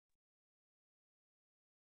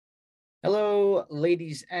Hello,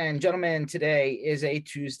 ladies and gentlemen. Today is a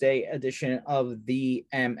Tuesday edition of the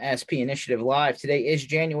MSP Initiative Live. Today is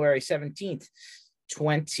January 17th,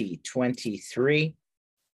 2023.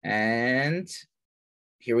 And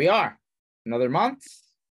here we are, another month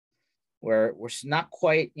where we're not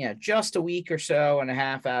quite, just a week or so and a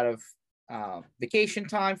half out of vacation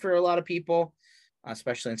time for a lot of people,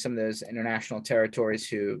 especially in some of those international territories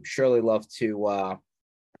who surely love to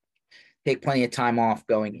take plenty of time off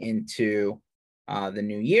going into the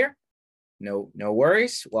new year. No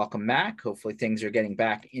worries. Welcome back. Hopefully things are getting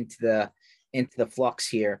back into the flux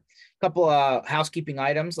here. A couple of housekeeping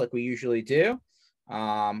items like we usually do.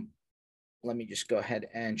 Let me just go ahead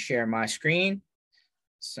and share my screen.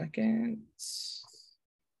 Second.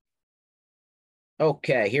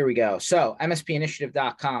 Okay, here we go. So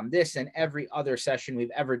mspinitiative.com. This and every other session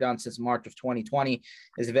we've ever done since March of 2020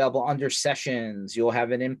 is available under sessions. You'll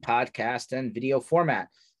have it in podcast and video format.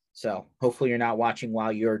 So hopefully you're not watching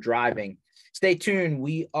while you're driving. Stay tuned.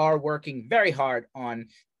 We are working very hard on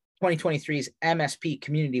 2023's MSP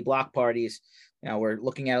community block parties. We're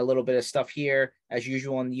looking at a little bit of stuff here as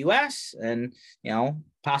usual in the US and,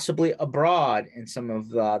 possibly abroad in some of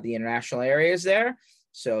the international areas there.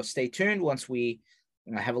 So stay tuned. Once we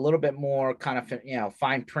have a little bit more kind of,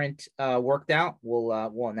 fine print worked out,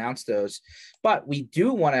 we'll announce those. But we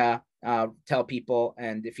do want to tell people,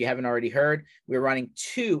 and if you haven't already heard, we're running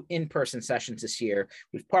 2 in-person sessions this year.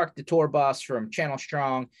 We've parked the tour bus from Channel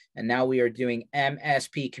Strong, and now we are doing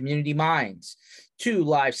MSP Community Minds. 2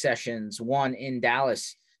 live sessions, one in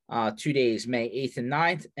Dallas, 2 days, May 8th and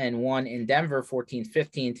 9th, and one in Denver, 14th,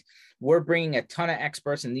 15th. We're bringing a ton of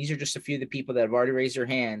experts, and these are just a few of the people that have already raised their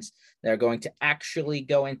hands that are going to actually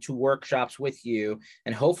go into workshops with you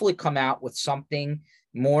and hopefully come out with something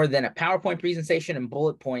more than a PowerPoint presentation and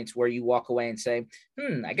bullet points where you walk away and say,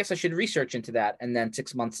 I guess I should research into that. And then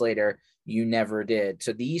 6 months later, you never did.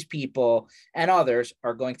 So these people and others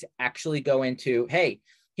are going to actually go into, hey,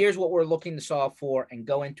 here's what we're looking to solve for, and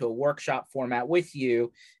go into a workshop format with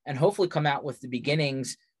you and hopefully come out with the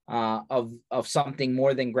beginnings of something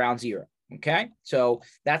more than ground zero. Okay. So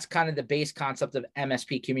that's kind of the base concept of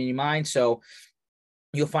MSP Community Mind. So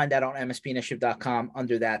you'll find that on mspinitiative.com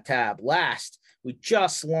under that tab. Last, we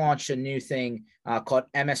just launched a new thing called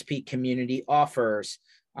MSP Community Offers.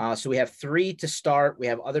 So we have 3 to start. We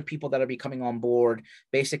have other people that will be coming on board.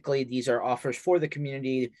 Basically, these are offers for the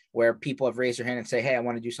community where people have raised their hand and say, hey, I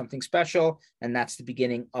want to do something special. And that's the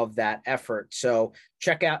beginning of that effort. So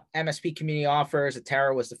check out MSP Community Offers.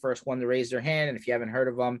 Atara was the first one to raise their hand. And if you haven't heard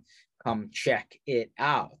of them, come check it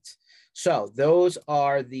out. So those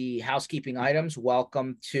are the housekeeping items.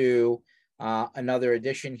 Welcome to another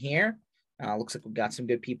edition here. Looks like we've got some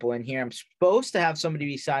good people in here. I'm supposed to have somebody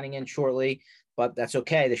be signing in shortly, but that's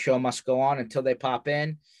okay. The show must go on until they pop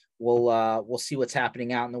in. We'll see what's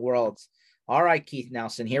happening out in the world. All right, Keith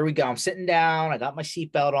Nelson, here we go. I'm sitting down. I got my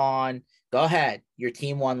seatbelt on. Go ahead. Your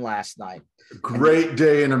team won last night. Great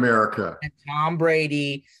day in America. And Tom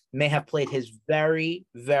Brady may have played his very,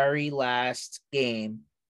 very last game,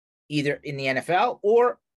 either in the NFL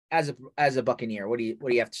or as a Buccaneer. What do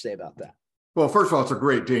you have to say about that? Well, first of all, it's a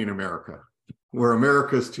great day in America, where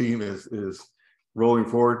America's team is rolling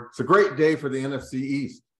forward. It's a great day for the NFC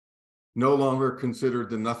East. No longer considered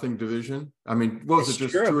the nothing division. I mean, what was it,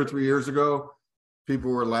 just 2 or 3 years ago?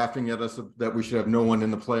 People were laughing at us that we should have no one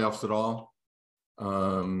in the playoffs at all.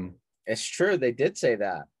 It's true. They did say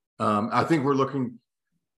that. I think we're looking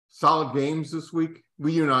solid games this week.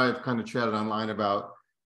 You and I have kind of chatted online about,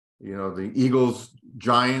 the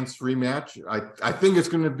Eagles-Giants rematch. I think it's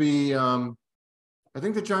going to be, I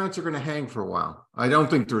think the Giants are going to hang for a while. I don't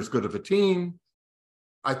think they're as good of a team.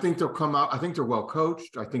 I think they'll come out. I think they're well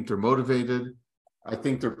coached. I think they're motivated. I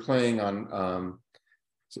think they're playing on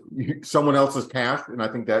someone else's path, and I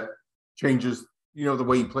think that changes, the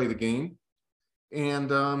way you play the game.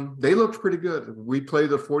 And they looked pretty good. We play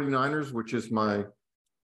the 49ers, which is my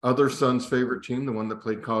other son's favorite team, the one that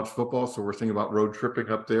played college football. So we're thinking about road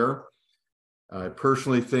tripping up there. I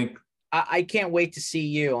personally think I can't wait to see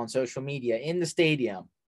you on social media in the stadium.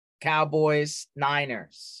 Cowboys,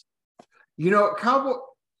 Niners.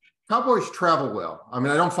 Cowboys travel well. I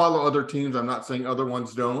mean, I don't follow other teams. I'm not saying other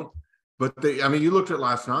ones don't, but you looked at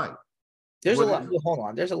last night. There's a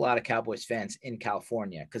lot of Cowboys fans in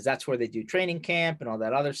California because that's where they do training camp and all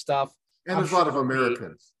that other stuff. And there's a lot of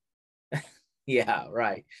Americans. Yeah,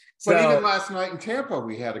 right. But even last night in Tampa,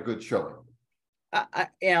 we had a good showing.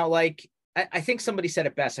 I think somebody said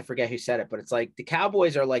it best. I forget who said it, but it's like the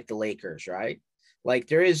Cowboys are like the Lakers, right? Like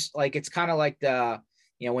there is like, it's kind of like the,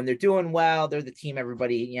 when they're doing well, they're the team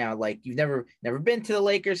everybody, like you've never been to the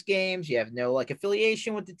Lakers games. You have no like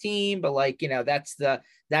affiliation with the team, but like, that's the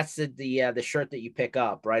shirt that you pick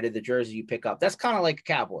up, right? Or the jersey you pick up. That's kind of like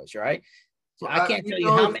Cowboys, right? So I can't tell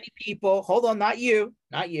you how many people, hold on, not you,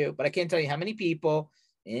 but I can't tell you how many people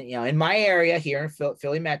in my area here in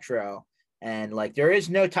Philly Metro. And like, there is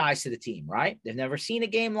no ties to the team, right? They've never seen a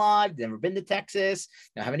game live. They've never been to Texas.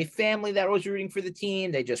 They don't have any family that was rooting for the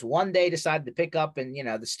team. They just one day decided to pick up and,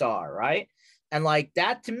 the star, right? And like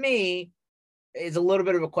that to me is a little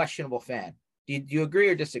bit of a questionable fan. Do you agree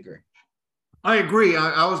or disagree? I agree.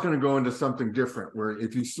 I was going to go into something different where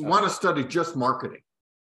if you want to study just marketing,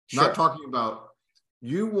 not talking about,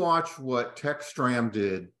 you watch what Tech Stram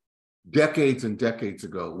did decades and decades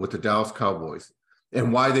ago with the Dallas Cowboys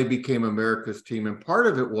and why they became America's team. And part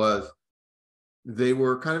of it was they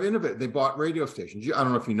were kind of innovative. They bought radio stations. I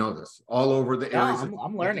don't know if you know this, all over the areas.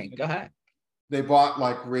 I'm learning. Go ahead. They bought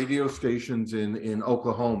like radio stations in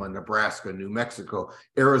Oklahoma, Nebraska, New Mexico.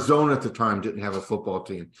 Arizona at the time didn't have a football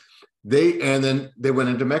team. And then they went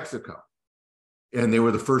into Mexico. And they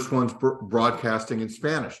were the first ones broadcasting in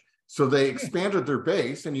Spanish. So they expanded their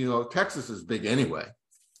base, and Texas is big anyway.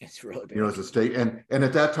 It's really big. As a state, and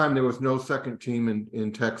at that time there was no second team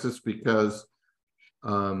in Texas because,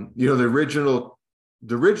 the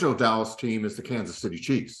original Dallas team is the Kansas City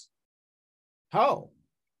Chiefs. Oh,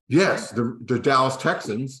 yes, the Dallas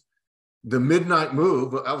Texans, the midnight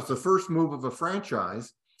move. That was the first move of a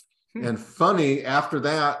franchise. And funny, after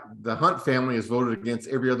that, the Hunt family has voted against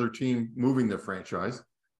every other team moving their franchise.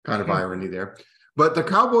 Kind of irony there. But the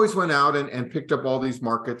Cowboys went out and picked up all these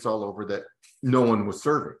markets all over that no one was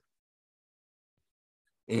serving.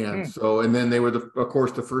 And so, and then they were, of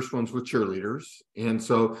course, the first ones with cheerleaders. And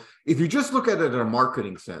so if you just look at it in a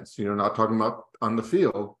marketing sense, not talking about on the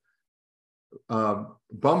field, Bum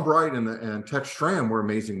Bright and Tech Stram were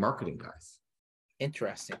amazing marketing guys.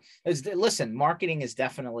 Interesting. Listen, marketing is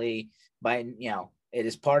definitely it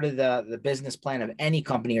is part of the business plan of any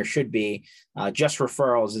company, or should be. Just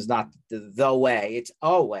referrals is not the way. It's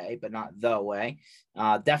a way, but not the way.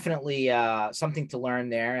 Definitely something to learn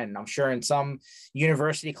there. And I'm sure in some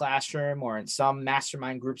university classroom or in some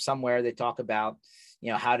mastermind group somewhere, they talk about,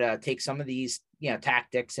 how to take some of these,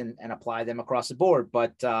 tactics and apply them across the board.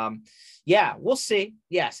 But we'll see.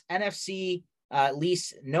 Yes, NFC at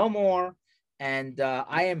least no more. And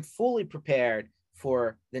I am fully prepared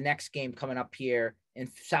for the next game coming up here in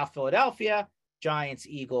South Philadelphia, Giants,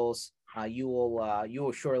 Eagles. You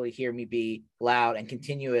will surely hear me be loud and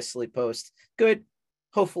continuously post good,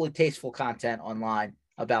 hopefully tasteful content online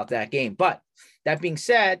about that game. But that being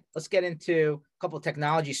said, let's get into a couple of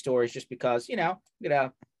technology stories, just because, I'm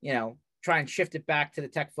gonna, try and shift it back to the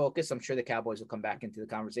tech focus. I'm sure the Cowboys will come back into the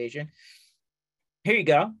conversation. Here you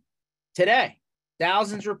go. Today,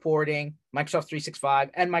 thousands reporting Microsoft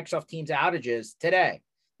 365 and Microsoft Teams outages today.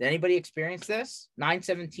 Did anybody experience this?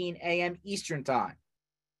 9:17 a.m. Eastern time.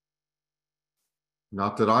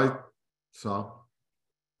 Not that I saw.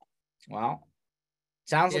 Well,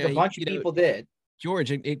 sounds like a bunch of people did.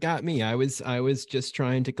 George, it got me. I was just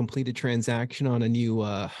trying to complete a transaction on a new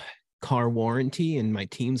car warranty, and my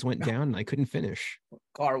Teams went down and I couldn't finish.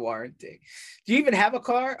 Car warranty. Do you even have a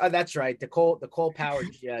car? Oh, that's right. The coal powered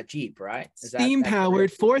Jeep, right? Steam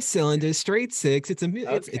powered, 4 cylinders, straight 6. It's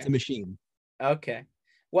a machine. Okay.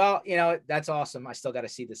 Well, that's awesome. I still got to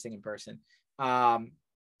see this thing in person.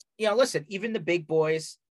 Listen, even the big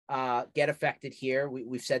boys get affected here.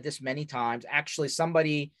 We've said this many times. Actually,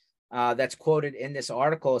 somebody that's quoted in this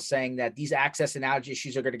article is saying that these access and outage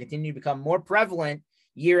issues are going to continue to become more prevalent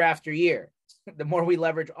year after year. The more we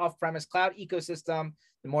leverage off-premise cloud ecosystem,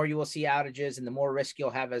 the more you will see outages and the more risk you'll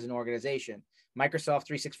have as an organization. Microsoft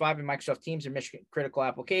 365 and Microsoft Teams are mission-critical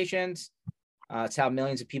applications. It's how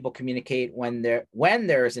millions of people communicate when there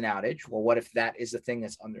is an outage. Well, what if that is the thing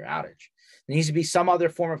that's under outage? There needs to be some other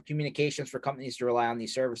form of communications for companies to rely on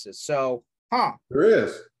these services. So, there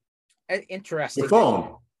is. Interesting. The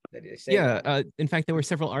phone. In fact, there were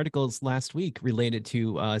several articles last week related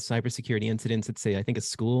to cybersecurity incidents at, say, I think a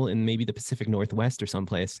school in maybe the Pacific Northwest or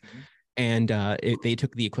someplace. Mm-hmm. And they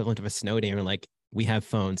took the equivalent of a snow day and were like, we have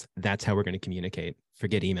phones. That's how we're going to communicate.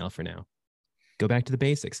 Forget email for now. Go back to the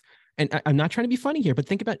basics. And I'm not trying to be funny here, but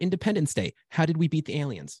think about Independence Day. How did we beat the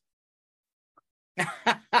aliens?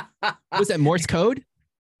 Was that Morse code?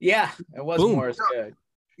 Yeah, it was Boom. Morse code.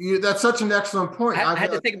 Yeah, that's such an excellent point. I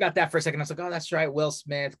had to think about that for a second. I was like, oh, that's right. Will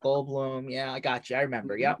Smith, Goldblum. Yeah, I got you. I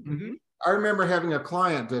remember. Yep. Mm-hmm. I remember having a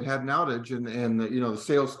client that had an outage and the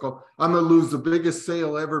sales call, I'm going to lose the biggest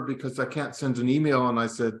sale ever because I can't send an email. And I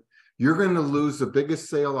said, you're going to lose the biggest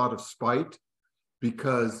sale out of spite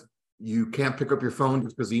because you can't pick up your phone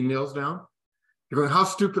just because email's down. You're going, how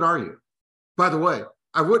stupid are you? By the way,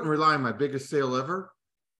 I wouldn't rely on my biggest sale ever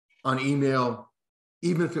on email,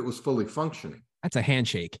 even if it was fully functioning. That's a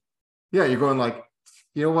handshake. Yeah, you're going like,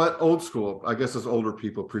 you know what? Old school. I guess as older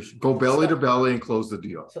people appreciate, go belly to belly and close the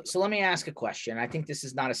deal. So let me ask a question. I think this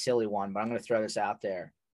is not a silly one, but I'm going to throw this out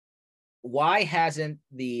there. Why hasn't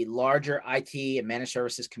the larger IT and managed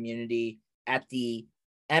services community at the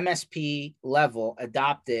MSP level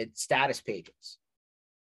adopted status pages?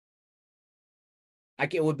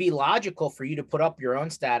 Like, it would be logical for you to put up your own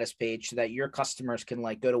status page so that your customers can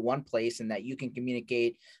like go to one place and that you can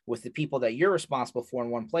communicate with the people that you're responsible for in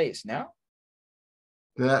one place. No?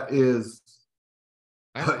 That is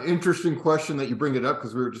an interesting question that you bring it up,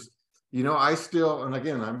 because we were just, I still, and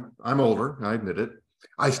again, I'm older, I admit it.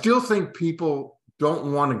 I still think people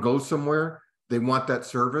don't want to go somewhere. They want that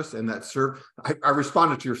service, and that I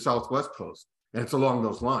responded to your Southwest post, and it's along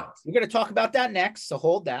those lines. We're going to talk about that next, so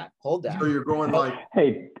hold that. So you're going like,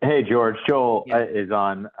 hey, George, Joel is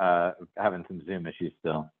on having some Zoom issues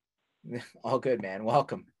still. All good, man.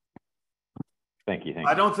 Welcome. Thank you.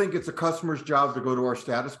 I don't think it's a customer's job to go to our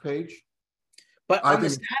status page. But on the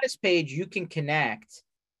status page, you can connect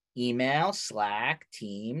email, Slack,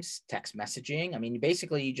 Teams, text messaging. I mean,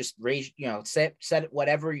 basically you just raise, set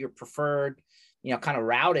whatever your preferred, kind of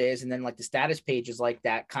route is. And then like the status page is like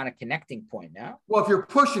that kind of connecting point now. Well, if you're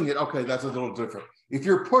pushing it, okay, that's a little different. If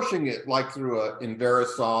you're pushing it like through a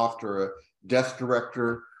Inverasoft or a Desk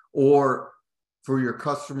Director, or for your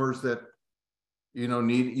customers that,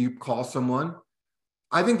 need you call someone,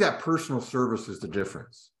 I think that personal service is the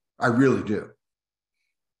difference. I really do.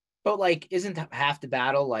 But like, isn't half the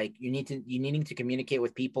battle like you needing to communicate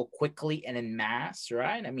with people quickly and in mass,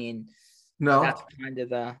 right? I mean, no, that's kind of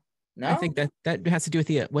the no. I think that has to do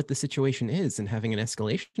with what the situation is and having an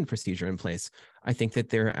escalation procedure in place. I think that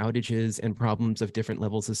there are outages and problems of different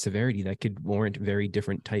levels of severity that could warrant very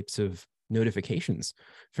different types of notifications.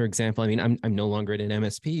 For example, I mean, I'm no longer at an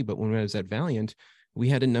MSP, but when I was at Valiant, we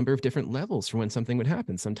had a number of different levels for when something would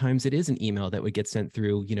happen. Sometimes it is an email that would get sent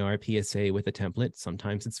through, our PSA with a template.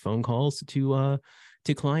 Sometimes it's phone calls to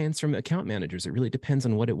clients from account managers. It really depends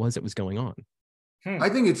on what it was that was going on. I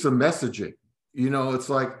think it's the messaging. It's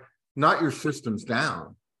like, not your system's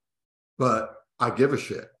down, but I give a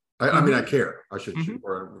shit. I mean, I care. I should.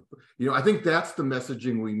 Or, I think that's the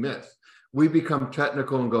messaging we miss. We become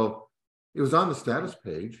technical and go, it was on the status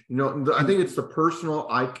page. I think it's the personal.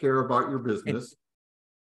 I care about your business.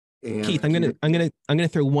 And Keith, I'm gonna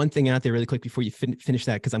throw one thing out there really quick before you finish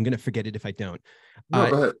that, because I'm gonna forget it if I don't. No,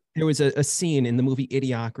 go ahead. There was a scene in the movie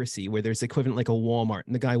Idiocracy where there's equivalent like a Walmart,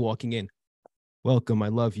 and the guy walking in, "Welcome, I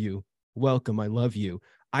love you. Welcome, I love you."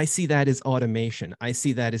 I see that as automation. I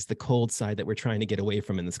see that as the cold side that we're trying to get away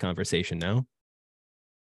from in this conversation. No.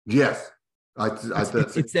 Yes,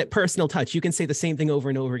 it's that personal touch. You can say the same thing over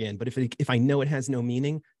and over again, but if I know it has no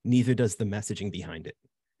meaning, neither does the messaging behind it.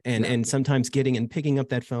 And sometimes getting and picking up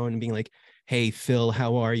that phone and being like, "Hey, Phil,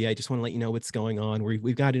 how are you? I just want to let you know what's going on.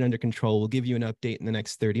 We've got it under control. We'll give you an update in the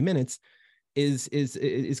next 30 minutes is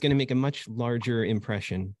going to make a much larger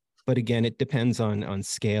impression. But again, it depends on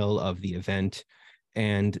scale of the event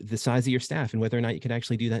and the size of your staff and whether or not you could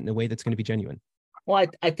actually do that in a way that's going to be genuine. Well,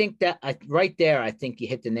 I think that right there, I think you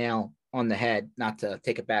hit the nail on the head, not to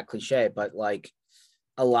take it back cliche, but like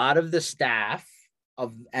a lot of the staff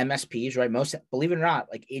of MSPs, right? Most, believe it or not,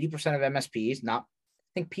 like 80% of MSPs, I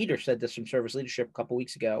think Peter said this from Service Leadership a couple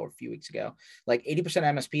weeks ago or a few weeks ago, like 80%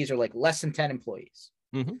 of MSPs are like less than 10 employees.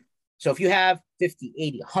 Mm-hmm. So if you have 50,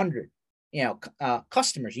 80, 100,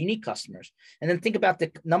 customers, unique customers, and then think about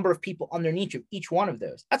the number of people underneath of each one of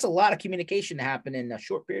those, that's a lot of communication to happen in a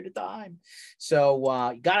short period of time.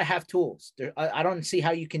 So you got to have tools. I don't see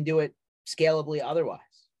how you can do it scalably otherwise.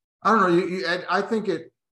 I don't know. I think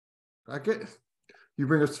you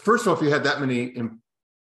bring us, first of all, if you had that many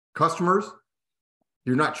customers,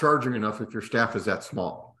 you're not charging enough if your staff is that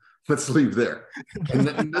small. Let's leave there.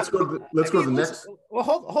 And let's go to the next. Well,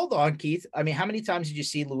 hold on, Keith. I mean, how many times did you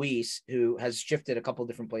see Luis, who has shifted a couple of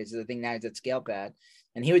different places? I think now he's at ScalePad,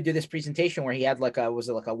 and he would do this presentation where he had like a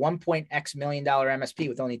 1.x million MSP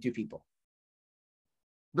with only 2 people.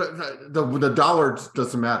 The dollars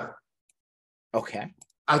doesn't matter. Okay.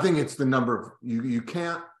 I think it's the number of you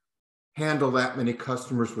can't handle that many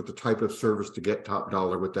customers with the type of service to get top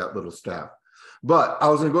dollar with that little staff. But I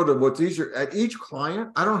was going to go to what's easier. At each client,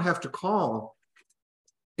 I don't have to call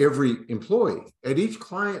every employee. At each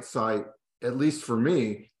client site, at least for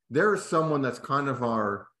me, there is someone that's kind of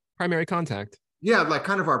our primary contact. Yeah, like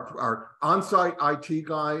kind of our on-site IT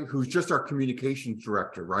guy who's just our communications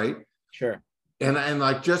director, right? Sure. And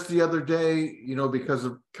like just the other day, because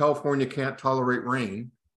of California can't tolerate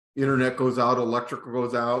rain, internet goes out, electrical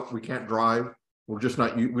goes out, we can't drive. We're just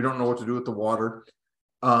not, we don't know what to do with the water.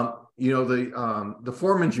 The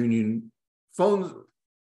foreman's union phones,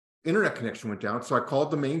 internet connection went down. So I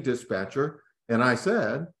called the main dispatcher and I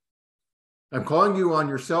said, I'm calling you on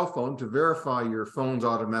your cell phone to verify your phone's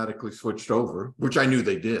automatically switched over, which I knew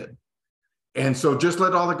they did. And so just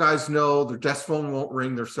let all the guys know their desk phone won't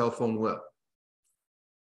ring, their cell phone will.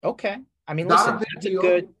 Okay. I mean, Not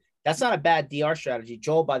listen, that's not a bad DR strategy.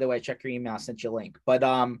 Joel, by the way, check your email. I sent you a link. But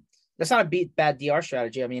that's not a bad DR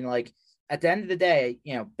strategy. I mean, like at the end of the day,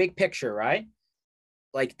 big picture, right?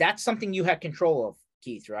 Like that's something you had control of,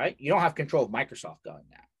 Keith, right? You don't have control of Microsoft going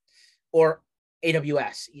down or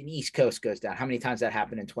AWS in East Coast goes down. How many times that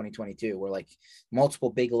happened in 2022 where like multiple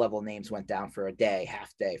big level names went down for a day,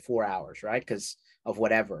 half day, 4 hours, right? Because of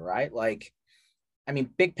whatever, right? Like, I mean,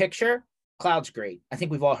 big picture, cloud's great. I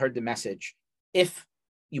think we've all heard the message. If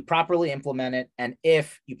you properly implement it and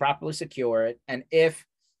if you properly secure it and if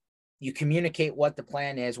you communicate what the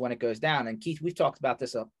plan is when it goes down. And Keith, we've talked about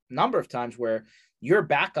this a number of times where your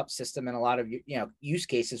backup system in a lot of use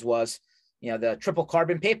cases was the triple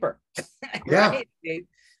carbon paper. Right?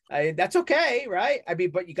 Yeah. That's okay, right? I mean,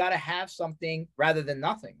 but you got to have something rather than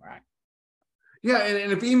nothing, right? Yeah,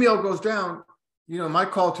 and if email goes down, my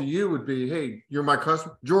call to you would be, hey, you're my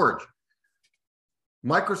customer, George.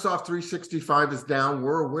 Microsoft 365 is down.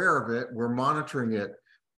 We're aware of it. We're monitoring it.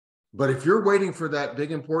 But if you're waiting for that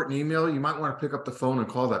big important email, you might want to pick up the phone and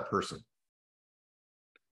call that person.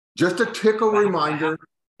 Just a tickle reminder.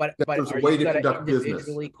 But there's a way to conduct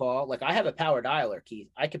individually business. Call? Like I have a power dialer, Keith.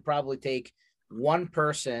 I could probably take one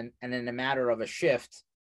person and in a matter of a shift,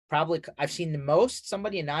 probably I've seen the most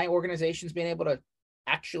somebody in 9 organizations being able to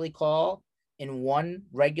actually call in one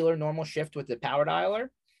regular normal shift with the power dialer,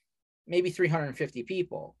 maybe 350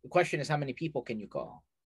 people. The question is, how many people can you call?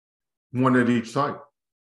 One at each site.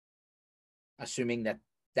 Assuming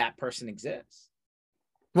that person exists.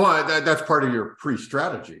 Well, that's part of your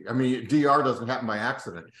pre-strategy. I mean, DR doesn't happen by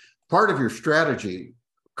accident. Part of your strategy,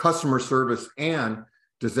 customer service and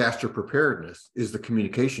disaster preparedness is the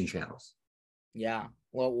communication channels. Yeah.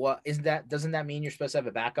 Well, what is that? Doesn't that mean you're supposed to have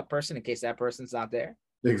a backup person in case that person's not there?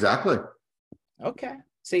 Exactly. Okay.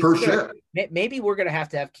 See, maybe we're going to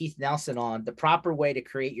have Keith Nelson on the proper way to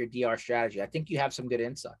create your DR strategy. I think you have some good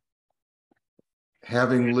insight.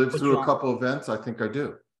 Having lived through a couple events, I think I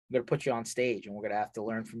do. I'm going to put you on stage and we're going to have to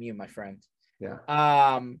learn from you, my friend. Yeah.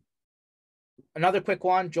 Another quick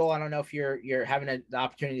one, Joel. I don't know if you're having the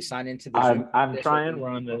opportunity to sign into the I'm trying. We're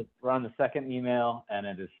on the second email and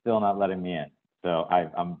it is still not letting me in. So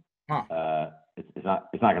it's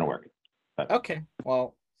not going to work. But. Okay.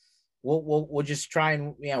 Well, we'll just try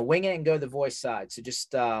and wing it and go the voice side. So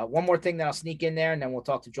just one more thing that I'll sneak in there, and then we'll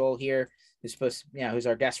talk to Joel here, who's supposed who's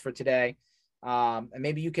our guest for today. And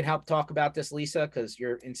maybe you can help talk about this, Lisa, because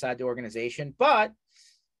you're inside the organization. But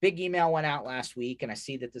big email went out last week, and I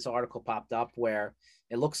see that this article popped up where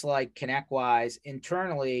it looks like ConnectWise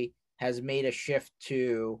internally has made a shift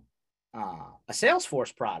to a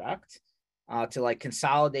Salesforce product to like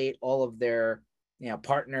consolidate all of their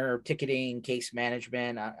partner ticketing, case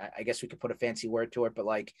management. I guess we could put a fancy word to it, but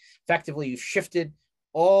like effectively you've shifted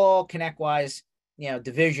all ConnectWise,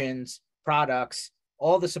 divisions, products,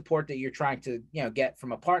 all the support that you're trying to, get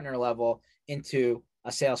from a partner level into a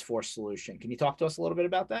Salesforce solution. Can you talk to us a little bit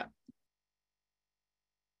about that?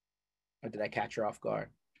 Or did I catch her off guard?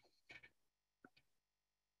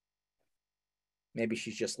 Maybe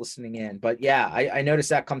she's just listening in, but yeah, I noticed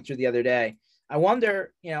that come through the other day. I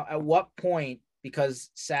wonder, at what point, because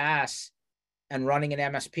SaaS and running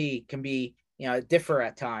an MSP can be, differ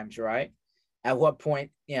at times, right? At what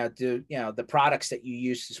point, do the products that you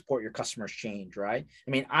use to support your customers change, right?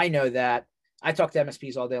 I mean, I know that I talk to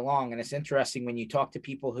MSPs all day long, and it's interesting when you talk to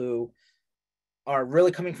people who are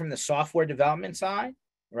really coming from the software development side,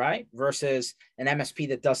 right? Versus an MSP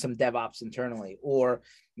that does some DevOps internally, or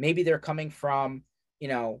maybe they're coming from,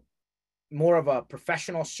 more of a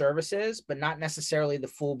professional services, but not necessarily the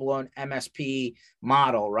full-blown MSP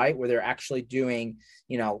model, right? Where they're actually doing,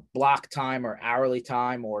 block time or hourly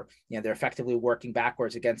time, or, they're effectively working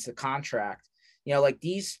backwards against the contract. Like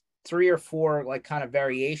these 3 or 4 like kind of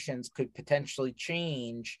variations could potentially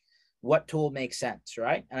change what tool makes sense,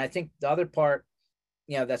 right? And I think the other part,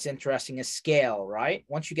 that's interesting is scale, right?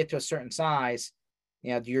 Once you get to a certain size,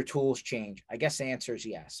 do your tools change? I guess the answer is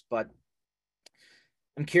yes, but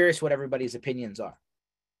I'm curious what everybody's opinions are.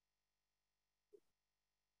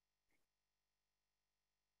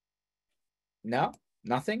 No,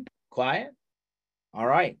 nothing, quiet. All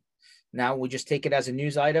right. Now we just take it as a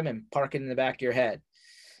news item and park it in the back of your head.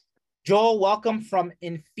 Joel, welcome from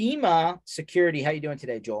Infima Security. How you doing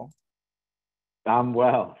today, Joel? I'm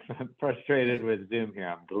well. Frustrated with Zoom here.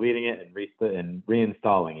 I'm deleting it and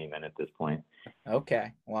reinstalling even at this point.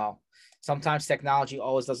 Okay. Well, sometimes technology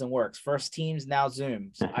always doesn't work. First Teams, now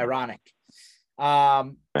Zooms. Ironic.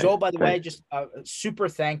 Joel, by the way, just super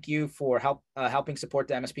thank you for helping support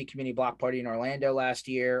the MSP Community Block Party in Orlando last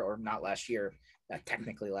year, or not last year,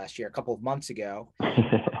 technically last year, a couple of months ago.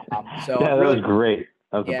 So yeah, that really, was great.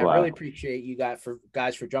 That was a blast. Really appreciate you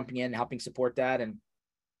guys for jumping in and helping support that. And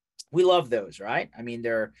we love those, right? I mean,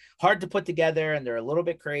 they're hard to put together and they're a little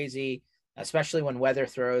bit crazy, especially when weather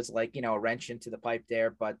throws like, a wrench into the pipe there.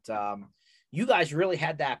 But you guys really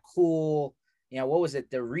had that cool, what was it?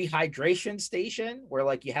 The rehydration station where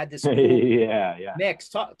like you had this cool yeah. mix.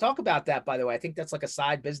 Talk about that, by the way. I think that's like a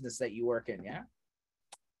side business that you work in. Yeah.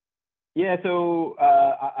 Yeah, so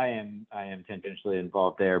I am tangentially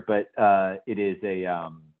involved there, but it is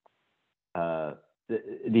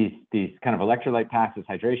these kind of electrolyte packs. This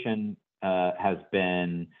hydration has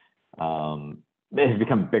become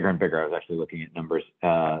bigger and bigger. I was actually looking at numbers.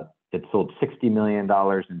 It sold $60 million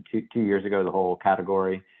in two years ago, the whole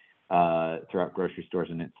category throughout grocery stores,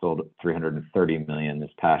 and it sold $330 million this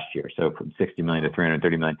past year. So from 60 million to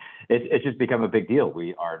 330 million, it's just become a big deal.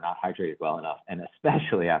 We are not hydrated well enough, and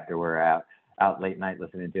especially after we're out late night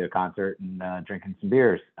listening to a concert and drinking some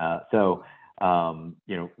beers.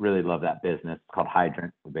 Really love that business. It's called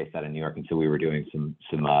Hydrant. We're based out of New York, and so we were doing some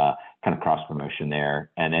kind of cross promotion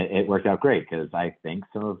there, and it worked out great because I think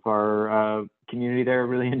some of our community there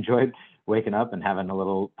really enjoyed waking up and having a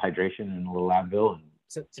little hydration and a little Advil and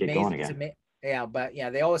it's get amazing. going again.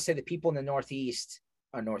 They always say that people in the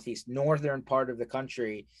northern part of the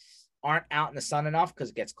country aren't out in the sun enough because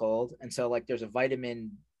it gets cold, and so like there's a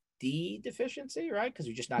vitamin D deficiency, right? Because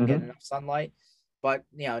we're just not getting enough sunlight. But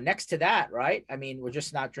next to that, right? I mean, we're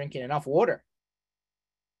just not drinking enough water.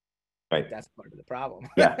 Right. That's part of the problem.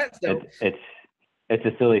 Yeah. So, it's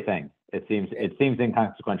a silly thing. It seems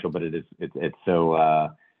inconsequential, but it's so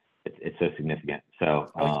significant.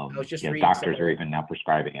 So I was just reading doctors are even now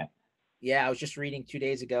prescribing it. Yeah, I was just reading 2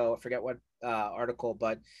 days ago. I forget what article,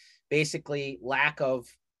 but basically lack of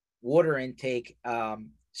water intake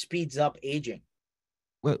speeds up aging.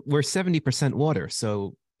 Well, we're 70% water,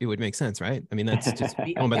 so it would make sense, right? I mean, that's just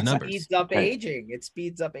going by the numbers. Speeds up aging. It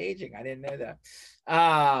speeds up aging. I didn't know that.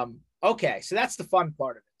 Okay, so that's the fun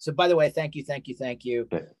part of it. So by the way, thank you.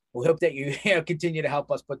 We hope that you continue to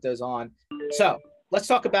help us put those on. So let's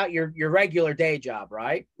talk about your regular day job,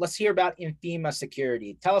 right? Let's hear about Infima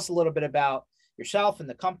Security. Tell us a little bit about yourself and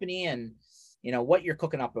the company and what you're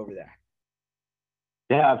cooking up over there.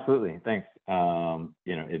 Yeah, absolutely. Thanks.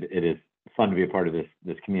 It is fun to be a part of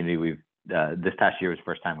this community. We've this past year was the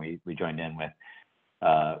first time we joined in with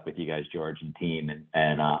you guys, George and team,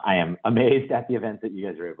 and I am amazed at the events that you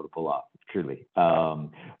guys are able to pull off. Truly.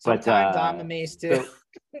 Sometimes I'm amazed too.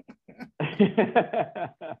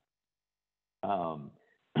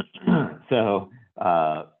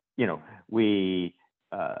 We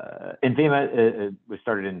Infima was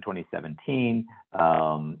started in 2017,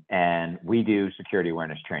 and we do security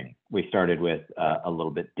awareness training. We started with a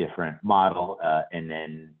little bit different model, and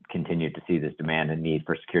then continued to see this demand and need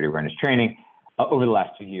for security awareness training. Over the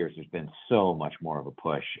last 2 years, there's been so much more of a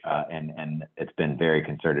push, and it's been very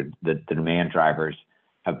concerted. The demand drivers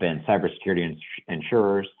have been cybersecurity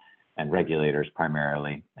insurers and regulators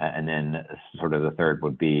primarily, and then sort of the third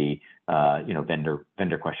would be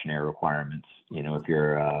vendor questionnaire requirements.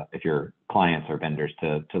 If your clients are vendors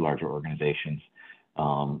to larger organizations,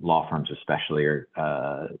 law firms especially are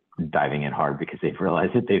diving in hard because they've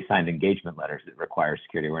realized that they've signed engagement letters that require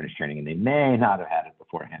security awareness training, and they may not have had it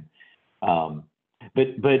beforehand.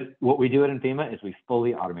 But what we do at Infima is we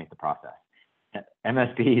fully automate the process.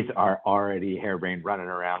 MSPs are already harebrained, running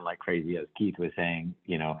around like crazy, as Keith was saying.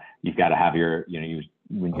 You've got to have your,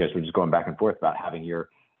 when you guys were just going back and forth about having your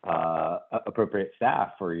appropriate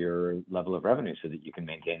staff for your level of revenue so that you can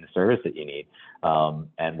maintain the service that you need.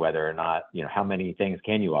 And whether or not, how many things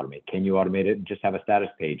can you automate? Can you automate it and just have a status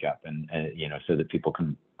page up and so that people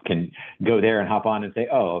can go there and hop on and say,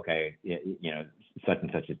 oh, okay, such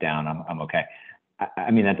and such is down, I'm okay.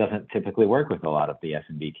 I mean, that doesn't typically work with a lot of the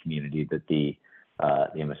SMB community that the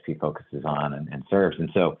MSP focuses on and serves.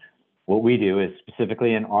 And so what we do is,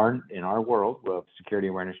 specifically in our world of security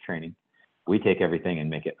awareness training, we take everything and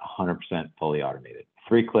make it 100% fully automated.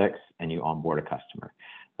 3 clicks and you onboard a customer.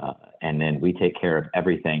 And then we take care of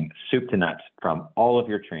everything, soup to nuts, from all of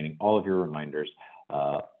your training, all of your reminders,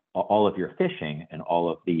 all of your phishing, and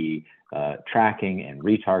all of the tracking and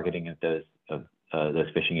retargeting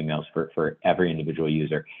phishing emails for every individual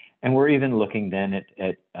user. And we're even looking then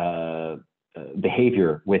at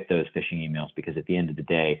behavior with those phishing emails, because at the end of the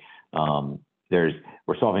day,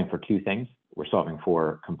 we're solving for two things. We're solving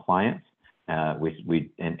for compliance. To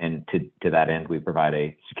that end, we provide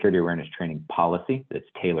a security awareness training policy that's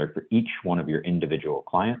tailored for each one of your individual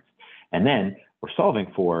clients. And then we're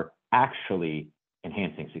solving for actually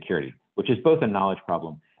enhancing security, which is both a knowledge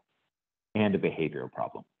problem and a behavioral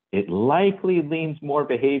problem. It likely leans more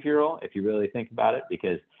behavioral if you really think about it,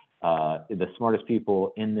 because the smartest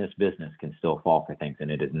people in this business can still fall for things.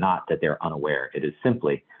 And it is not that they're unaware. It is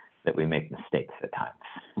simply that we make mistakes at times.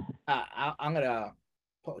 I'm going to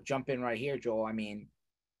jump in right here, Joel. I mean,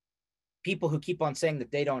 people who keep on saying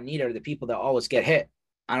that they don't need it are the people that always get hit.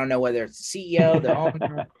 I don't know whether it's the CEO, the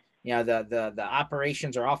owner, the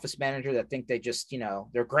operations or office manager that think they just,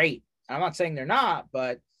 they're great. And I'm not saying they're not,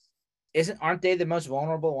 but aren't they the most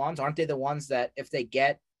vulnerable ones? Aren't they the ones that if they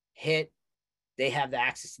get hit, they have the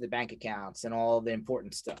access to the bank accounts and all the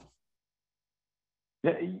important stuff?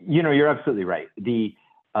 You're absolutely right. It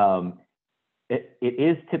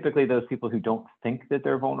is typically those people who don't think that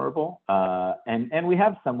they're vulnerable, and we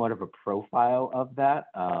have somewhat of a profile of that,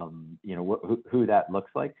 who that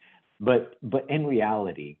looks like, but in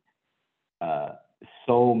reality,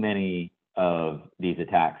 so many of these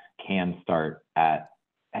attacks can start at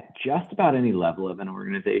just about any level of an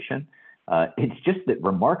organization. It's just that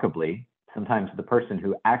remarkably, sometimes the person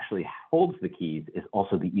who actually holds the keys is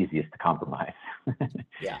also the easiest to compromise.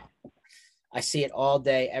 Yeah. I see it all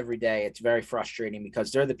day, every day. It's very frustrating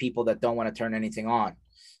because they're the people that don't want to turn anything on.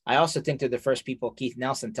 I also think they're the first people Keith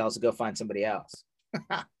Nelson tells to go find somebody else.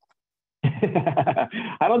 I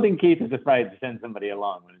don't think Keith is afraid to send somebody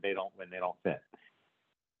along when they don't fit.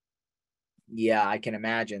 Yeah, I can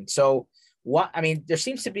imagine. So there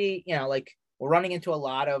seems to be, we're running into a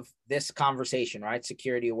lot of this conversation, right?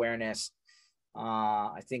 Security awareness.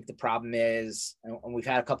 I think the problem is, and we've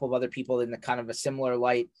had a couple of other people in the kind of a similar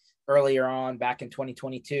light earlier on back in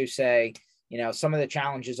 2022 say, some of the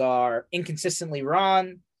challenges are inconsistently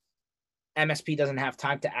run. MSP doesn't have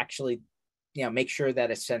time to actually, make sure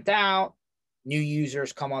that it's sent out. New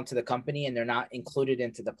users come onto the company and they're not included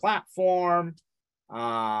into the platform.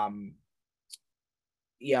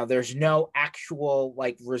 There's no actual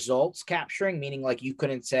results capturing, meaning you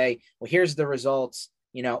couldn't say, well, here's the results,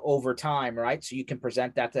 over time, right? So you can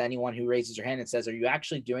present that to anyone who raises their hand and says, are you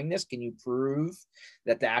actually doing this? Can you prove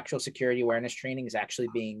that the actual security awareness training is actually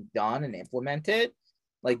being done and implemented?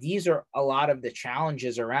 These are a lot of the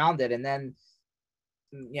challenges around it. And then,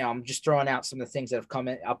 I'm just throwing out some of the things that have come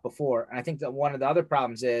up before. And I think that one of the other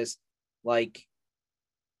problems is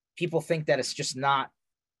people think that it's just not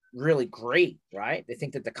really great, right? They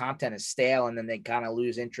think that the content is stale and then they kind of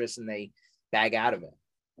lose interest and they bag out of it.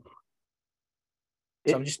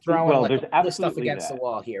 So I'm just throwing all this stuff against the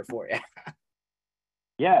wall here for you.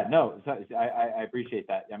 Yeah, no, so I appreciate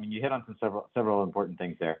that. I mean, you hit on several important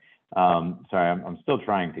things there. Sorry, I'm still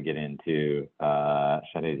trying to get into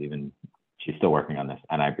Sade's she's still working on this,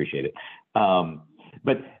 and I appreciate it.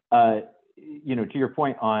 But to your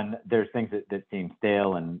point on there's things that seem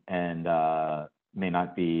stale and may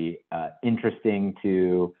not be interesting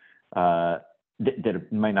to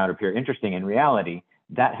that might not appear interesting in reality.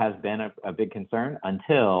 That has been a big concern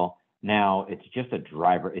until now. It's just a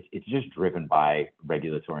driver. It's just driven by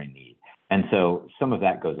regulatory need. And so some of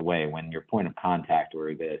that goes away when your point of contact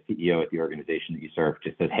or the CEO at the organization that you serve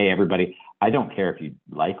just says, hey, everybody, I don't care if you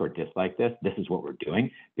like or dislike this. This is what we're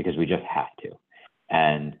doing because we just have to.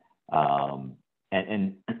 And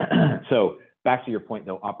so back to your point,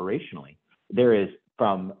 though, operationally, there is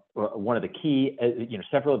from one of the key,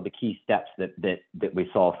 several of the key steps that we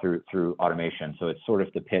saw through automation. So it's sort of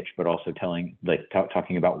the pitch, but also talking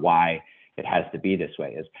about why it has to be this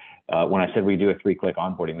way. Is when I said we do a 3-click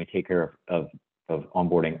onboarding, we take care of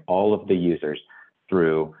onboarding all of the users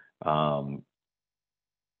through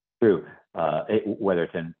whether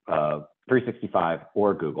it's in 365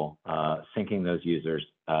 or Google, syncing those users,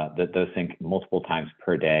 those sync multiple times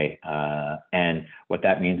per day. And what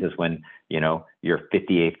that means is when, your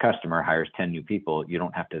 58th customer hires 10 new people, you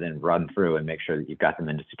don't have to then run through and make sure that you've got them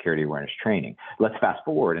into security awareness training. Let's fast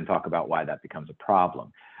forward and talk about why that becomes a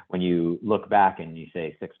problem. When you look back and you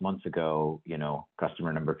say 6 months ago,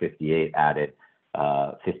 customer number 58 added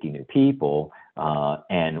 50 new people,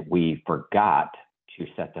 and we forgot to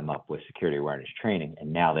set them up with security awareness training,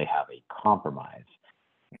 and now they have a compromise.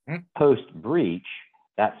 Mm-hmm. Post breach,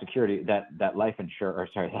 that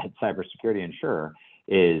cybersecurity insurer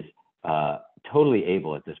is totally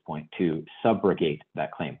able at this point to subrogate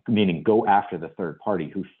that claim, meaning go after the third party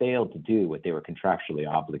who failed to do what they were contractually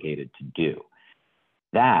obligated to do.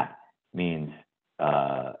 that means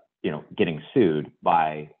getting sued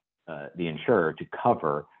by the insurer to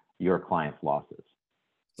cover your client's losses.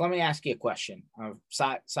 So let me ask you a question, a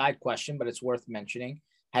side question, but it's worth mentioning.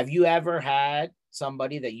 Have you ever had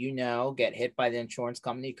somebody that get hit by the insurance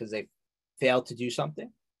company because they failed to do something?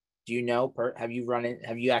 Do you know? Have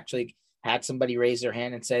you actually had somebody raise their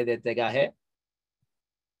hand and say that they got hit?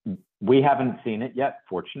 We haven't seen it yet,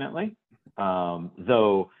 fortunately.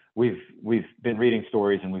 Though we've been reading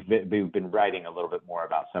stories, and we've been writing a little bit more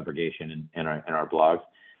about subrogation in our blogs,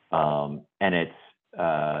 and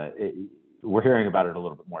we're hearing about it a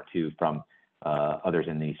little bit more too from others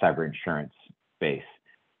in the cyber insurance space.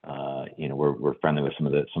 We're friendly with some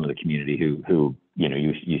of the community who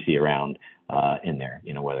you see around in there,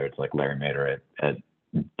 whether it's like Larry Mader at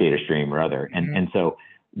DataStream or other. And so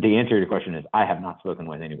the answer to your question is, I have not spoken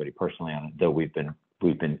with anybody personally on it, though we've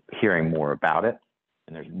been hearing more about it,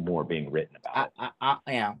 and there's more being written about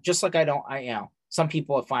it. Just like some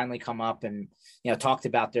people have finally come up and talked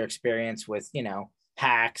about their experience with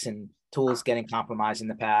hacks and tools getting compromised in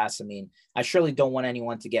the past. I mean, I surely don't want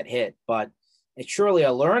anyone to get hit, but it's surely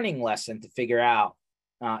a learning lesson to figure out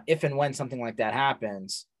if and when something like that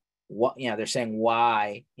happens, what they're saying,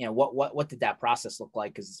 why, what did that process look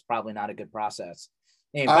like? Because it's probably not a good process.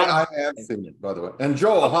 I have seen it, by the way. And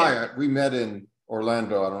Joel, okay. Hi, we met in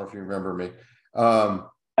Orlando. I don't know if you remember me.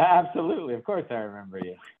 Absolutely, of course I remember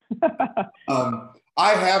you.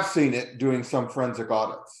 I have seen it doing some forensic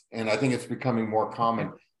audits, and I think it's becoming more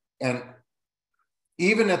common. And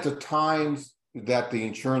even at the times that the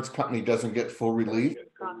insurance company doesn't get full relief,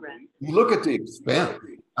 you look at the expense.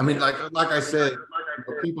 I mean, like I said,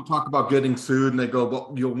 people talk about getting sued and they go,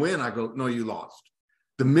 "Well, you'll win." I go, "No, you lost.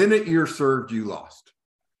 The minute you're served, you lost.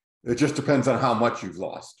 It just depends on how much you've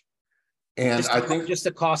lost." And I think just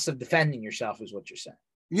the cost of defending yourself is what you're saying.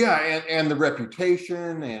 Yeah, and the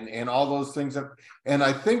reputation and all those things. And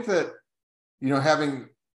I think that, having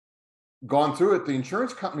gone through it, the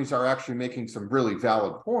insurance companies are actually making some really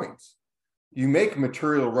valid points. You make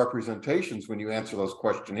material representations when you answer those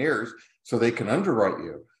questionnaires so they can underwrite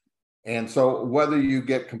you. And so whether you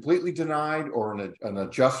get completely denied or an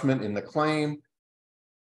adjustment in the claim,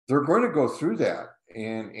 they're going to go through that.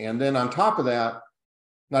 And then on top of that,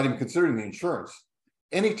 not even considering the insurance,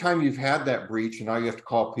 anytime you've had that breach and now you have to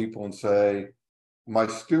call people and say, my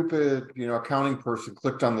stupid, accounting person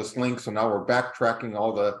clicked on this link, so now we're backtracking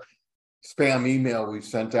all the spam email we've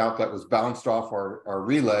sent out that was bounced off our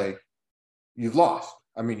relay, you've lost.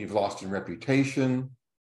 I mean, you've lost in reputation.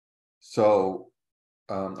 So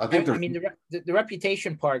I think the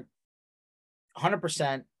reputation part,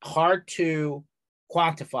 100% hard to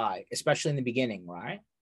quantify, especially in the beginning, right?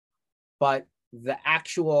 But the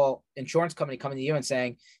actual insurance company coming to you and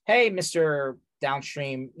saying, "Hey, Mr.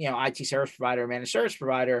 Downstream, IT service provider, managed service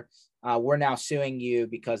provider, we're now suing you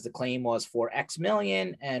because the claim was for X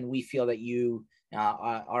million, and we feel that you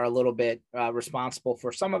are a little bit responsible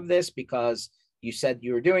for some of this because you said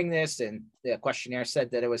you were doing this, and the questionnaire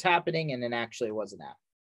said that it was happening, and then actually it wasn't happening."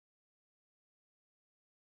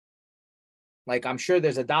 Like, I'm sure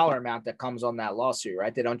there's a dollar amount that comes on that lawsuit,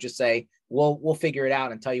 right? They don't just say, we'll figure it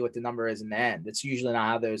out and tell you what the number is in the end. That's usually not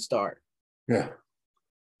how those start. Yeah.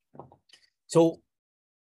 So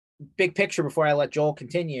big picture, before I let Joel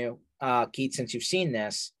continue, Keith, since you've seen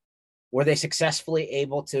this, were they successfully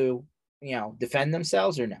able to, defend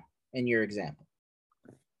themselves or no, in your example?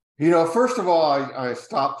 First of all, I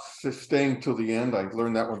stopped staying till the end. I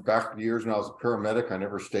learned that one back years when I was a paramedic. I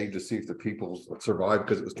never stayed to see if the people survived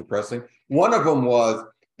because it was depressing. One of them was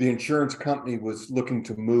the insurance company was looking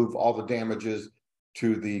to move all the damages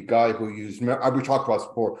to the guy who used, we talked about this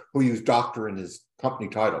before, who used doctor in his company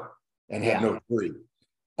title and had no degree.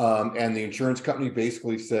 And the insurance company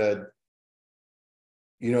basically said,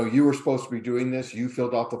 you were supposed to be doing this. You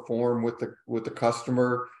filled out the form with the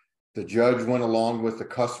customer. The judge went along with the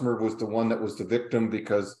customer was the one that was the victim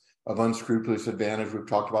because of unscrupulous advantage. We've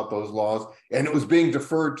talked about those laws. And it was being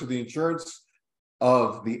deferred to the insurance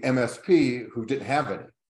of the MSP who didn't have any.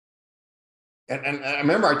 And I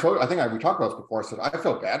remember we talked about this before. I said, I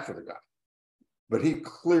felt bad for the guy. But he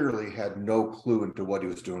clearly had no clue into what he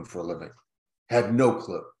was doing for a living. Had no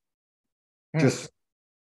clue. Just,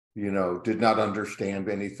 did not understand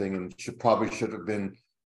anything and probably should have been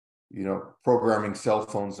programming cell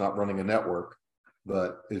phones, not running a network,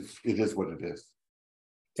 but it is what it is.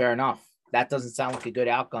 Fair enough. That doesn't sound like a good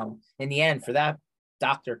outcome in the end for that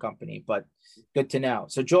doctor company, but good to know.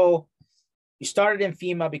 So Joel, you started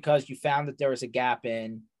Infima because you found that there was a gap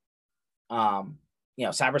in,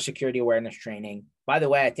 cybersecurity awareness training. By the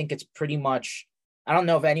way, I think it's pretty much I don't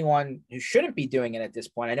know of anyone who shouldn't be doing it at this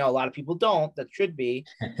point. I know a lot of people don't that should be,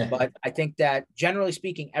 but I think that generally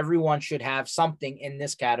speaking, everyone should have something in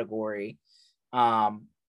this category.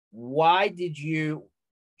 Why did you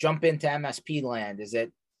jump into MSP land?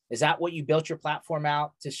 Is that what you built your platform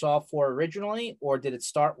out to solve for originally, or did it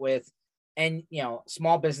start with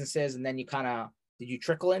small businesses and then did you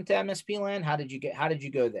trickle into MSP land? How did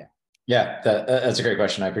you go there? Yeah, that's a great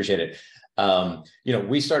question. I appreciate it.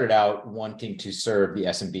 We started out wanting to serve the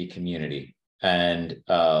SMB community, and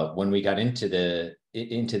when we got into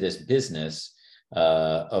this business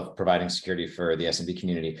of providing security for the SMB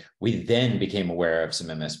community, we then became aware of some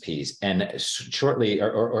MSPs, and shortly,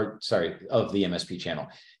 of the MSP channel.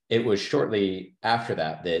 It was shortly after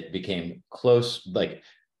that became close,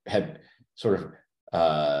 had sort of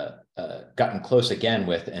gotten close again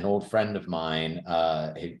with an old friend of mine.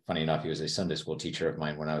 Funny enough, he was a Sunday school teacher of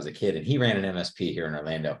mine when I was a kid, and he ran an MSP here in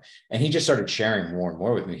Orlando. And he just started sharing more and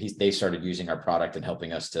more with me. They started using our product and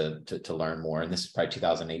helping us to learn more. And this is probably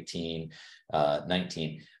 2018,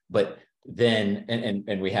 19. But then,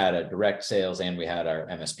 and we had a direct sales and we had our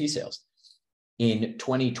MSP sales. In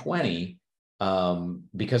 2020,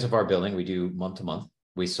 because of our billing, we do month to month.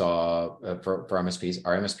 We saw for MSPs,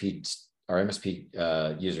 our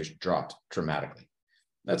MSP users dropped dramatically.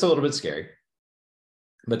 That's a little bit scary,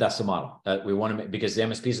 but that's the model that we want to make, because the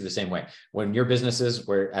MSPs are the same way. When your businesses,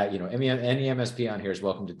 where any MSP on here is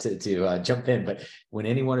welcome to jump in, but when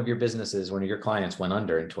any one of your businesses, one of your clients went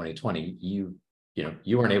under in 2020, you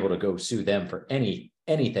weren't able to go sue them for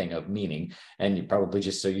anything of meaning, and you probably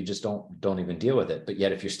just don't even deal with it. But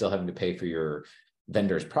yet, if you're still having to pay for your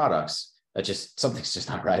vendors' products, something's just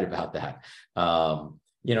not right about that.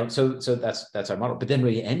 So that's our model. But then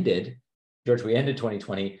we ended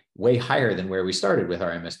 2020 way higher than where we started with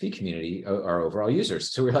our MSP community, our overall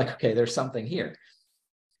users. So we're like, okay, there's something here.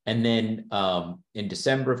 And then in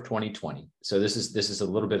December of 2020, so this is a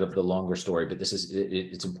little bit of the longer story, but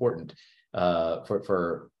it's important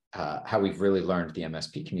for how we've really learned the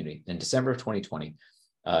MSP community. In December of 2020,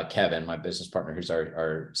 Kevin, my business partner, who's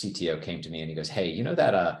our CTO, came to me and he goes, hey,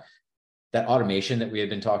 that automation that we had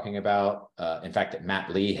been talking about, in fact, that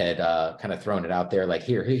Matt Lee had kind of thrown it out there, like,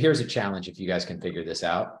 here's a challenge if you guys can figure this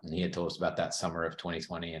out. And he had told us about that summer of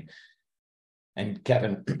 2020. And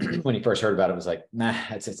Kevin, when he first heard about it, was like, nah,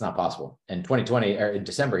 it's not possible. In 2020, or in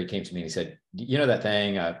December, he came to me and he said, that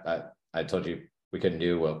thing I told you we couldn't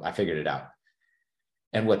do? Well, I figured it out.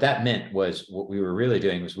 And what that meant was, what we were really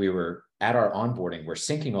doing was, we were at our onboarding, we're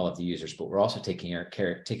syncing all of the users, but we're also taking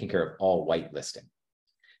care of all whitelisting.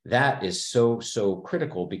 That is so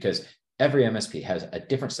critical, because every MSP has a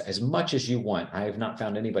different, as much as you want. I have not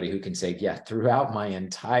found anybody who can say, yeah, throughout my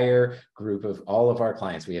entire group of all of our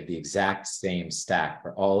clients, we have the exact same stack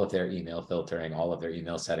for all of their email filtering, all of their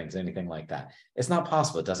email settings, anything like that. It's not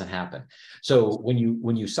possible. It doesn't happen. So when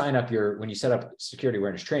you set up security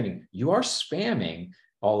awareness training, you are spamming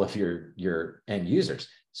all of your end users.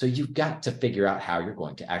 So you've got to figure out how you're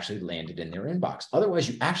going to actually land it in their inbox. Otherwise,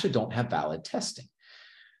 you actually don't have valid testing.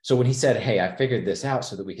 So when he said, hey, I figured this out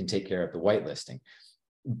so that we can take care of the whitelisting,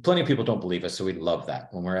 plenty of people don't believe us. So we love that.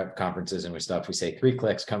 When we're at conferences and we say 3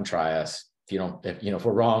 clicks, come try us. If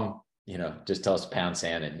we're wrong, just tell us to pound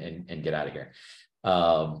sand and get out of here.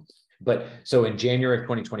 But so in January of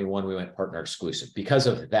 2021, we went partner exclusive because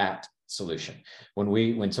of that solution.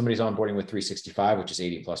 When somebody's onboarding with 365, which is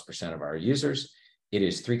 80+% of our users, it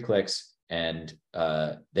is 3 clicks and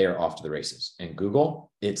they are off to the races. In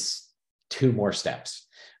Google, it's 2 more steps.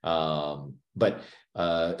 But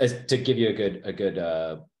to give you a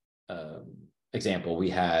good example, we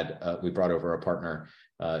brought over a partner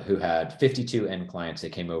who had 52 end clients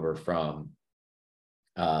that came over from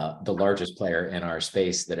the largest player in our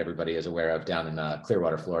space that everybody is aware of down in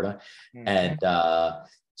Clearwater, Florida. Mm-hmm. And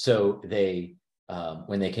so they,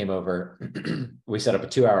 when they came over, we set up a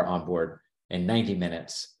 2-hour onboard. In 90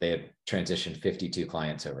 minutes, they had transitioned 52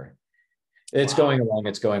 clients over. It's going along.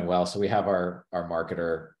 It's going well. So we have our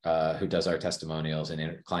marketer who does our testimonials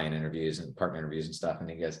and client interviews and partner interviews and stuff.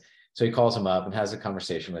 And he calls him up and has a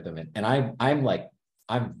conversation with him. And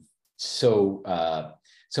I'm so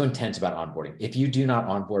intense about onboarding. If you do not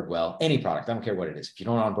onboard well, any product, I don't care what it is, if you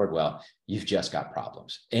don't onboard well, you've just got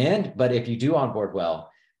problems. But if you do onboard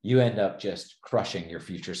well, you end up just crushing your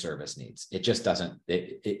future service needs. It just doesn't,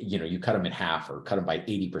 you cut them in half or cut them by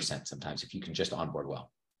 80% sometimes if you can just onboard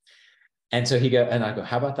well. And so I go,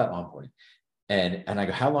 how about that onboarding? And I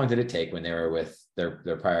go, how long did it take when they were with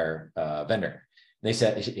their prior vendor? He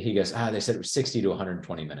said it was 60 to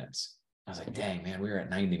 120 minutes. I was like, dang, man, we were at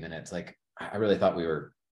 90 minutes. Like, I really thought we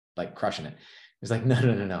were like crushing it. He's like,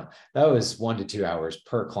 no. That was 1 to 2 hours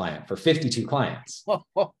per client for 52 clients.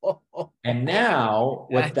 And now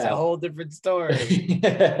that's a whole different story.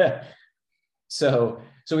 So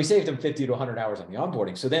we saved them 50 to 100 hours on the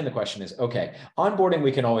onboarding. So then the question is, okay, onboarding,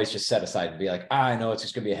 we can always just set aside and be like, I know it's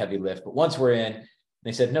just going to be a heavy lift. But once we're in,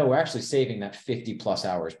 they said, no, we're actually saving that 50 plus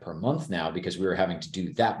hours per month now because we were having to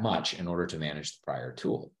do that much in order to manage the prior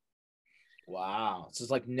tool. Wow. So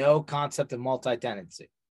it's like no concept of multi-tenancy.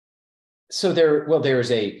 So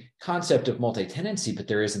there's a concept of multi-tenancy, but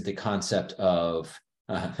there isn't the concept of,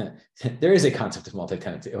 there is a concept of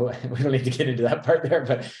multi-tenancy. We don't need to get into that part there,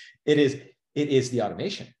 but it is the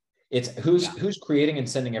automation. It's who's creating and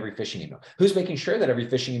sending every phishing email, who's making sure that every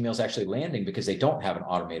phishing email is actually landing because they don't have an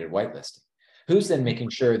automated whitelisting, who's then making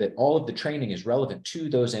sure that all of the training is relevant to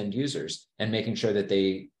those end users and making sure that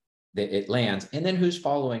it lands, and then who's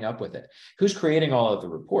following up with it, who's creating all of the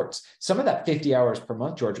reports. Some of that 50 hours per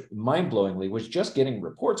month, George, mind-blowingly, was just getting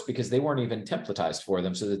reports because they weren't even templatized for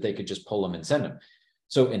them so that they could just pull them and send them.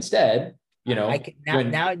 So instead, now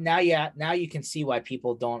you can see why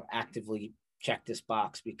people don't actively check this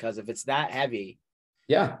box, because if it's that heavy,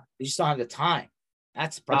 you just don't have the time.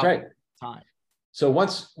 That's the problem. That's right. Time. So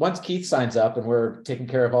once Keith signs up and we're taking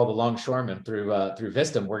care of all the longshoremen through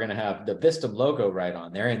Vistum, we're going to have the Vistum logo right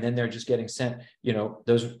on there, and then they're just getting sent.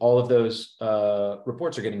 All of those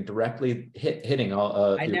reports are getting directly hitting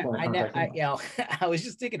all. I was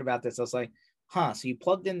just thinking about this. I was like, so you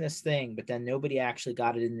plugged in this thing, but then nobody actually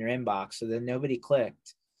got it in their inbox, so then nobody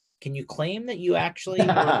clicked. Can you claim that you actually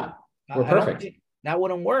we're perfect? That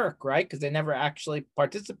wouldn't work, right? Because they never actually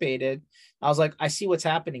participated. I was like, I see what's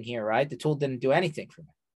happening here, right? The tool didn't do anything for me.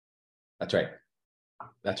 That's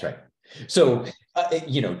right. So,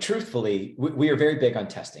 truthfully, we are very big on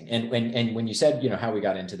testing. And when you said, how we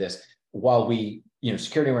got into this, while we,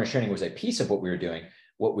 security awareness training was a piece of what we were doing,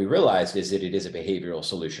 what we realized is that it is a behavioral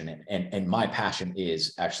solution. And my passion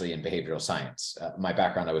is actually in behavioral science. My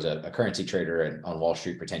background, I was a currency trader on Wall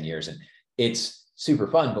Street for 10 years. And it's super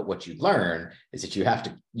fun, but what you learn is that you have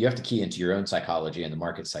to key into your own psychology and the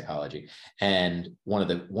market psychology. And one of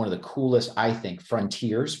the coolest, I think,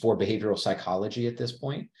 frontiers for behavioral psychology at this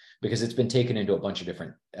point, because it's been taken into a bunch of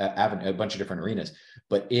different arenas,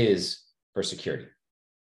 but is for security.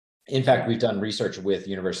 In fact, we've done research with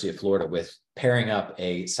University of Florida with pairing up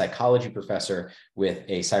a psychology professor with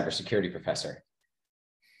a cybersecurity professor.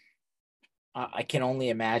 I can only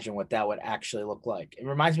imagine what that would actually look like. It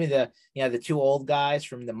reminds me of the two old guys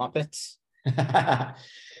from the Muppets.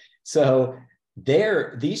 So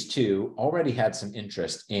these two already had some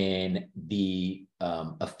interest in the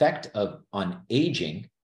effect on aging,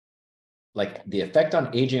 like the effect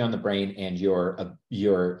on aging on the brain and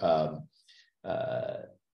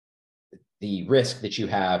the risk that you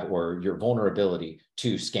have or your vulnerability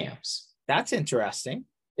to scams. That's interesting.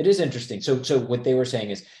 It is interesting. So what they were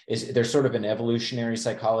saying is there's sort of an evolutionary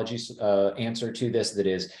psychology answer to this, that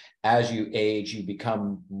is, as you age, you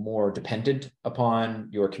become more dependent upon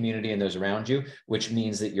your community and those around you, which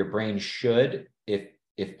means that your brain should, if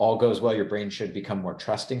all goes well, your brain should become more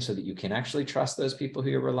trusting so that you can actually trust those people who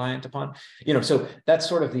you're reliant upon. So that's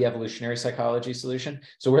sort of the evolutionary psychology solution.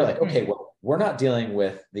 So we're like, okay, well, we're not dealing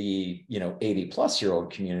with the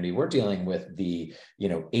 80-plus-year-old community. We're dealing with the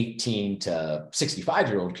 18 to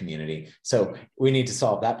 65-year-old community. So we need to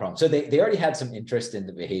solve that problem. So they already had some interest in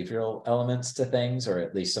the behavioral elements to things, or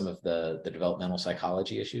at least some of the developmental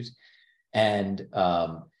psychology issues. And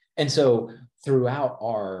so throughout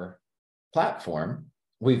our platform,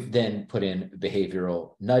 we've then put in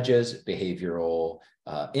behavioral nudges, behavioral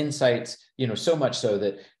insights, so much so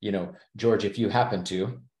that, George, if you happen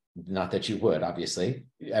to, not that you would obviously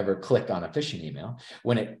ever click on a phishing email,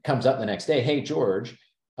 when it comes up the next day, hey, George,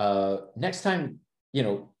 next time,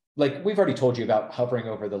 like we've already told you about hovering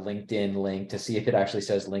over the LinkedIn link to see if it actually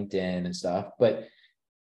says LinkedIn and stuff. But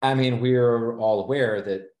I mean, we're all aware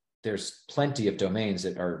that there's plenty of domains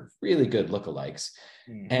that are really good lookalikes.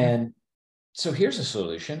 Mm-hmm. And so here's a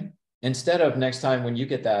solution. Instead of next time when you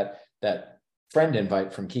get that friend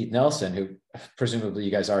invite from Keith Nelson, who presumably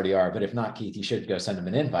you guys already are, but if not, Keith, you should go send him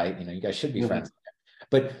an invite. You guys should be friends.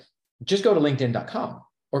 But just go to linkedin.com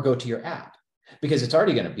or go to your app, because it's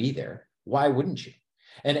already going to be there. Why wouldn't you?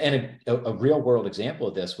 And a real world example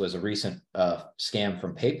of this was a recent scam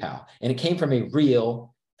from PayPal. And it came from a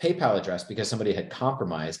real PayPal address because somebody had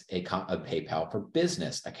compromised a PayPal for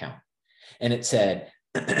business account. And it said,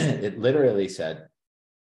 it literally said,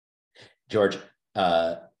 George,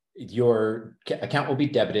 your account will be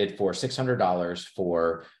debited for $600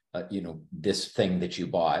 for, this thing that you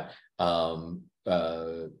bought, on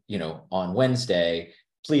Wednesday.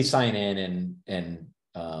 Please sign in and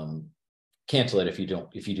cancel it if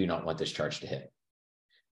you do not want this charge to hit.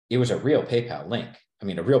 It was a real PayPal link. I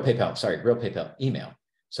mean, real PayPal email.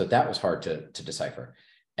 So that was hard to decipher.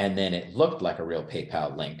 And then it looked like a real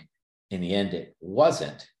PayPal link. In the end, it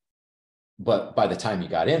wasn't. But by the time you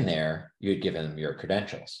got in there, you had given them your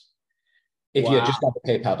credentials. If you had just gone to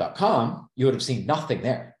paypal.com, you would have seen nothing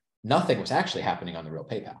there. Nothing was actually happening on the real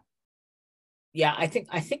PayPal. Yeah, I think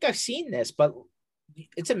I've seen this, but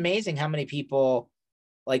it's amazing how many people,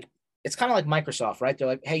 like, it's kind of like Microsoft, right? They're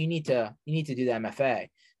like, hey, you need to do the MFA.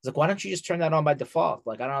 It's like, why don't you just turn that on by default?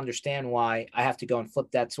 Like, I don't understand why I have to go and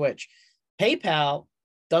flip that switch. PayPal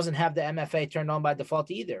doesn't have the MFA turned on by default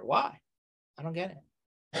either. Why? I don't get it.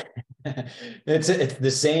 It's the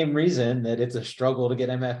same reason that it's a struggle to get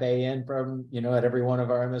MFA in from, at every one of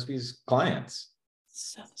our MSP's clients.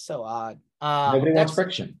 So odd. Nobody wants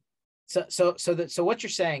friction. So what you're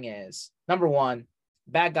saying is, number one,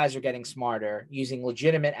 bad guys are getting smarter, using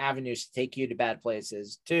legitimate avenues to take you to bad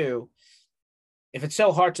places. Two, if it's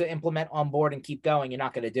so hard to implement on board and keep going, you're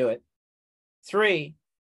not going to do it. Three,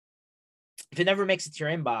 if it never makes it to your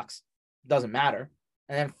inbox, it doesn't matter.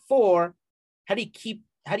 And then four, how do you keep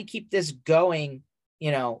this going,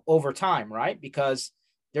 over time, right? Because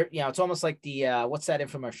there, it's almost like the what's that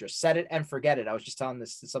infomercial? Set it and forget it. I was just telling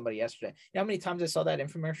this to somebody yesterday. You know how many times I saw that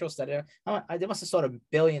infomercial? They must have sold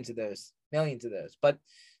millions of those. But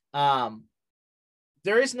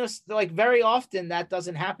there is no, like, very often that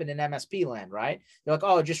doesn't happen in MSP land, right? They're like,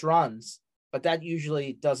 oh, it just runs, but that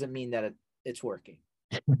usually doesn't mean that it's working.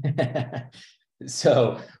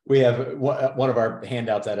 So we have one of our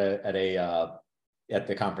handouts at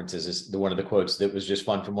the conferences is one of the quotes that was just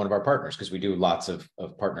fun from one of our partners, because we do lots of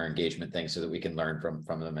partner engagement things so that we can learn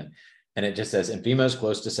from them. And it just says, Infima is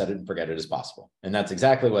close to set it and forget it as possible. And that's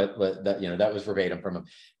exactly what that was verbatim from him.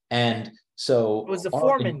 And so it was the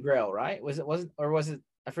Foreman grill, right? Was it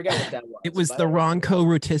I forget what that was. It was the Ronco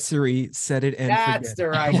rotisserie, set it and that's forget the it.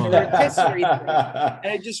 right rotisserie thing.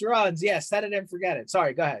 And it just runs. Yeah, set it and forget it.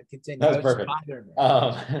 Sorry, go ahead. Continue. That's perfect.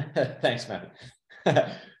 Thanks, man.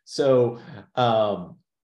 So our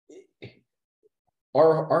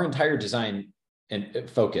entire design and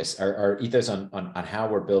focus, our ethos on how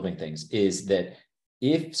we're building things is that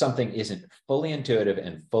if something isn't fully intuitive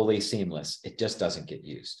and fully seamless, it just doesn't get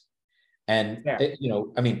used. And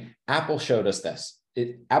Apple showed us this.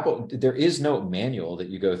 There is no manual that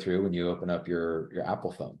you go through when you open up your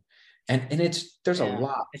Apple phone. And there's a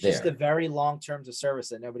lot it's there. Just the very long terms of service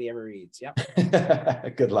that nobody ever reads.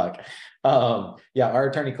 Yep. Good luck. Our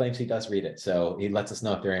attorney claims he does read it, so he lets us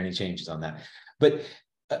know if there are any changes on that. But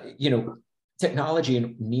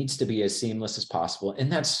technology needs to be as seamless as possible, and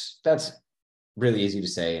that's really easy to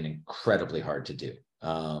say and incredibly hard to do.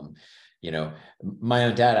 My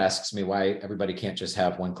own dad asks me why everybody can't just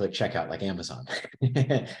have one-click checkout like Amazon.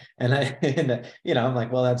 and I'm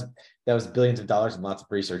like, well, that was billions of dollars and lots of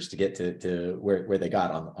research to get to where they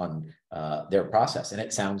got on their process. And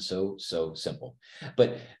it sounds so simple.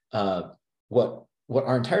 But what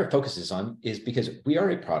our entire focus is on is because we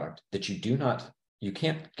are a product that you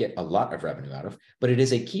can't get a lot of revenue out of, but it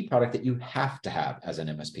is a key product that you have to have as an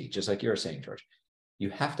MSP, just like you were saying, George. You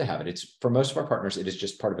have to have it. It's, for most of our partners, it is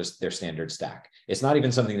just part of their standard stack. It's not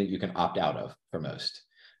even something that you can opt out of for most.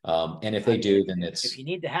 And if they do, then if you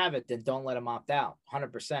need to have it, then don't let them opt out.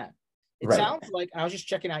 100%. It right. Sounds like, I was just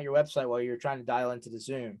checking out your website while you were trying to dial into the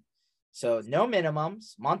Zoom. So no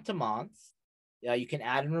minimums, month to month. You can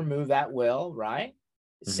add and remove at will, right?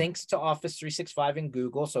 It syncs to Office 365 and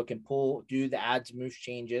Google, so it can do the add to move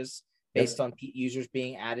changes based on users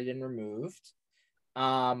being added and removed.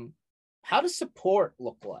 How does support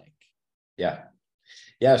look like? Yeah.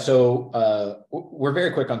 So we're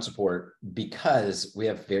very quick on support because we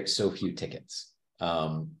have so few tickets. We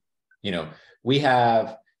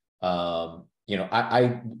have,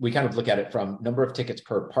 we kind of look at it from number of tickets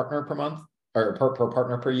per partner per month, or per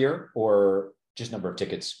partner per year, or just number of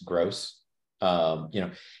tickets gross. It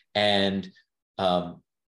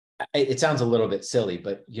sounds a little bit silly,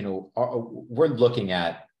 but we're looking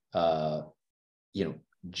at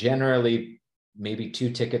generally maybe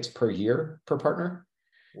 2 tickets per year per partner.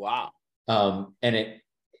 Wow. And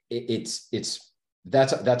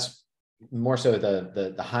that's more so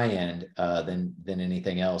the high end than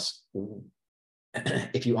anything else.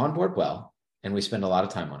 If you onboard well, and we spend a lot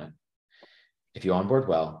of time on it, if you onboard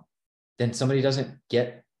well, then somebody doesn't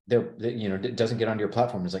get doesn't get onto your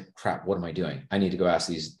platform and is like, crap, what am I doing? I need to go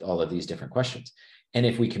ask all of these different questions. And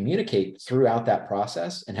if we communicate throughout that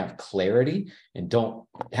process and have clarity and don't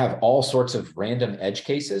have all sorts of random edge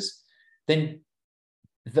cases, then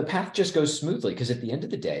the path just goes smoothly. Because at the end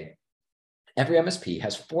of the day, Every MSP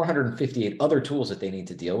has 458 other tools that they need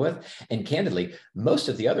to deal with. And candidly, most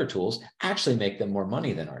of the other tools actually make them more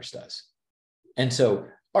money than ours does. And so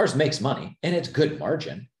ours makes money and it's good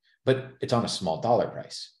margin, but it's on a small dollar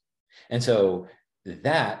price. And so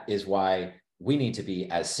that is why we need to be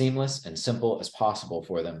as seamless and simple as possible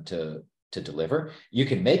for them to deliver. You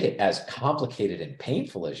can make it as complicated and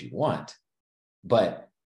painful as you want, but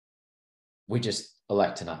we just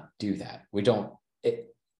elect to not do that. We don't,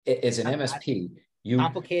 as an MSP,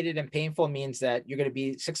 complicated and painful means that you're going to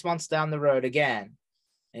be 6 months down the road again,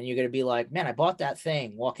 and you're going to be like, man, I bought that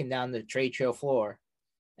thing walking down the trade show floor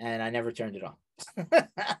and I never turned it on.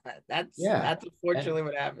 That's unfortunately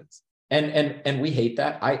what happens. And we hate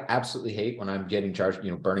that. I absolutely hate when I'm getting charged,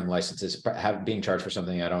 burning licenses, being charged for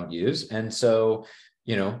something I don't use. And so,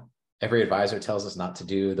 every advisor tells us not to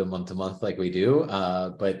do the month to month like we do,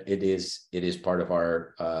 but it is part of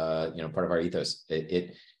our part of our ethos.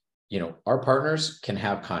 Our partners can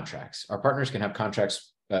have contracts. Our partners can have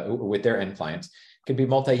contracts with their end clients. It can be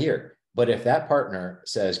multi-year. But if that partner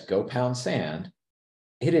says go pound sand,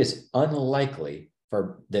 it is unlikely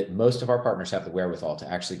that most of our partners have the wherewithal to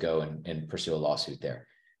actually go and pursue a lawsuit there.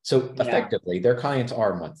 So effectively, their clients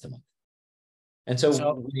are month to month. And so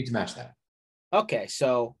we need to match that. Okay,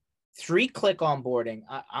 so 3-click onboarding.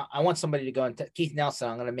 I want somebody to go and Keith Nelson,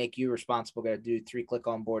 I'm going to make you responsible to do 3-click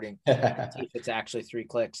onboarding. See if it's actually 3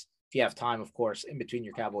 clicks. If you have time, of course, in between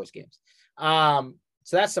your Cowboys games. So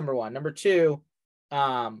that's number one. Number two,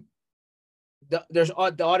 there's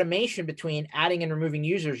the automation between adding and removing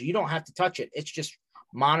users. You don't have to touch it. It's just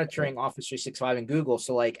monitoring Office 365 and Google.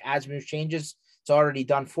 So like as move changes, it's already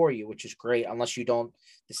done for you, which is great, unless you don't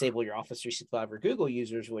disable your Office 365 or Google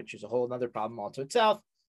users, which is a whole other problem all to itself.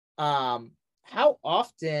 How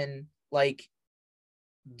often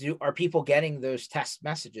are people getting those test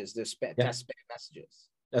messages, those test spam messages?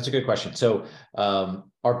 That's a good question. So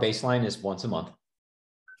our baseline is once a month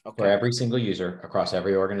for every single user across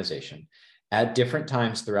every organization at different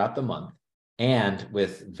times throughout the month and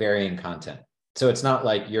with varying content. So it's not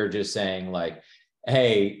like you're just saying like,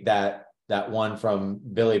 hey, that one from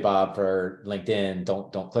Billy Bob for LinkedIn,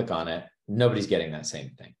 don't click on it. Nobody's getting that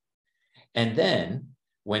same thing. And then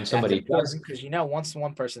when somebody does, because once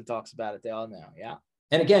one person talks about it, they all know. Yeah.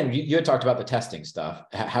 And again, you had talked about the testing stuff.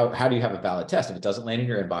 How do you have a valid test? If it doesn't land in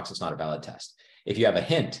your inbox, it's not a valid test. If you have a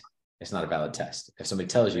hint, it's not a valid test. If somebody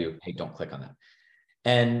tells you, hey, don't click on that.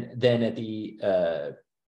 And then at the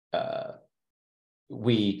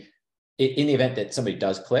in the event that somebody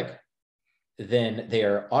does click, then they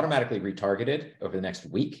are automatically retargeted over the next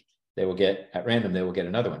week. They will get at random, they will get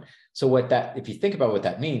another one. So if you think about what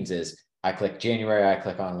that means is I click January, I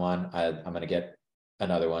click on one, I'm going to get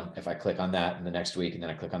another one. If I click on that in the next week and then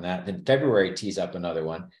I click on that, then February tees up another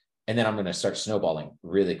one. And then I'm going to start snowballing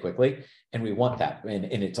really quickly. And we want that. And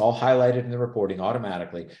it's all highlighted in the reporting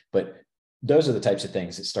automatically. But those are the types of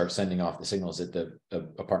things that start sending off the signals that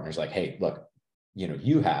a partner's like, hey, look,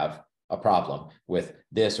 you have a problem with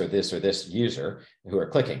this or this or this user who are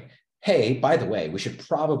clicking. Hey, by the way, we should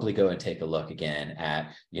probably go and take a look again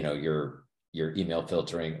at, your email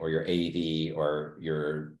filtering or your AEV or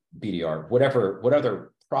your BDR, what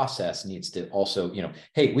other process needs to also,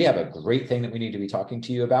 hey, we have a great thing that we need to be talking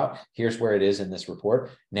to you about. Here's where it is in this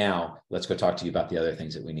report. Now let's go talk to you about the other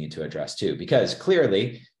things that we need to address too, because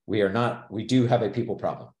clearly we do have a people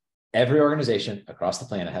problem. Every organization across the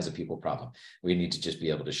planet has a people problem. We need to just be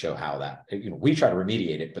able to show how that, we try to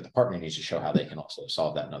remediate it, but the partner needs to show how they can also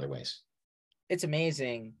solve that in other ways. It's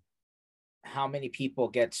amazing how many people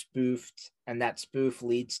get spoofed, and that spoof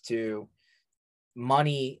leads to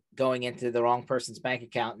money going into the wrong person's bank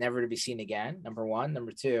account, never to be seen again. Number one.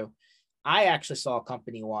 Number two, I actually saw a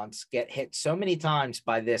company once get hit so many times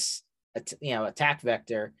by this, attack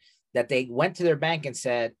vector that they went to their bank and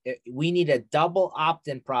said, we need a double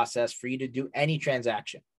opt-in process for you to do any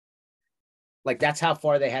transaction. Like that's how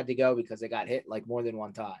far they had to go because they got hit like more than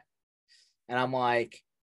one time. And I'm like,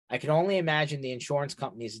 I can only imagine the insurance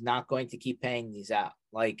company is not going to keep paying these out.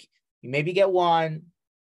 Like you maybe get one,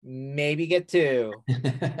 maybe get two,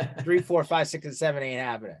 3, 4, 5, 6, and 7 ain't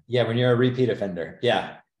happening. Yeah, when you're a repeat offender.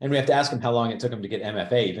 Yeah. And we have to ask them how long it took them to get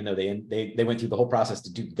MFA, even though they went through the whole process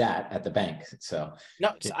to do that at the bank. So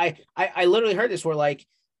no, so I literally heard this where like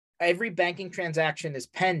every banking transaction is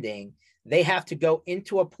pending. They have to go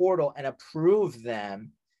into a portal and approve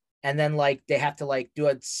them. And then like they have to like do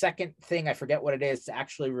a second thing, I forget what it is, to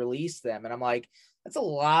actually release them. And I'm like, that's a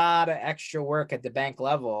lot of extra work at the bank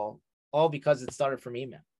level, all because it started from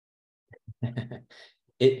email.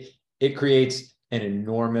 It creates an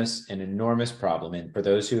enormous problem. And for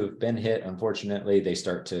those who have been hit, unfortunately, they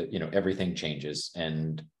start to, everything changes.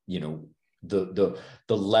 And, the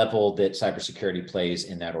level that cybersecurity plays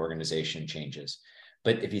in that organization changes.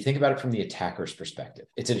 But if you think about it from the attacker's perspective,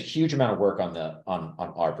 it's a huge amount of work on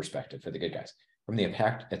our perspective for the good guys. From the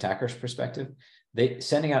attacker's perspective,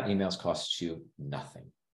 sending out emails costs you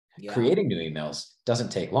nothing. Yeah. Creating new emails doesn't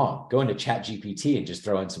take long. Go into ChatGPT and just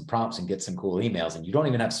throw in some prompts and get some cool emails. And you don't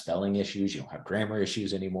even have spelling issues. You don't have grammar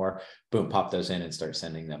issues anymore. Boom, pop those in and start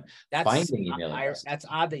sending them. Finding email addresses. That's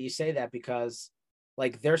odd that you say that, because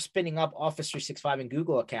like they're spinning up Office 365 and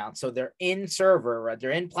Google accounts. So they're in server, right?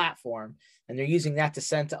 They're in platform, and they're using that to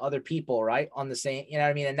send to other people, right? On the same, you know what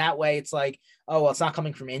I mean? And that way it's like, oh, well, it's not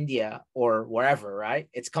coming from India or wherever, right?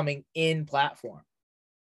 It's coming in platform.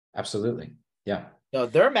 Absolutely. Yeah. So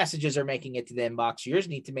their messages are making it to the inbox. Yours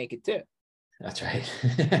need to make it too. That's right.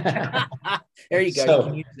 There you go. You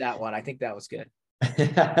can use that one. I think that was good.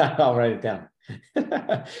 I'll write it down.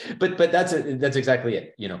 but that's exactly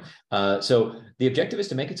it. You know, so the objective is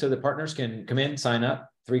to make it so that partners can come in, sign up,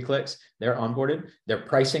 3 clicks, they're onboarded. Their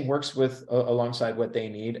pricing works with alongside what they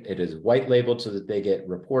need. It is white labeled so that they get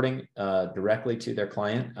reporting directly to their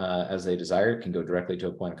client as they desire. It can go directly to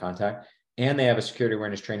a point of contact. And they have a security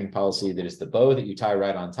awareness training policy that is the bow that you tie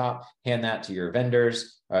right on top. Hand that to your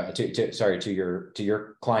vendors, to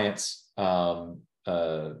your clients, your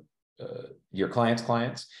clients'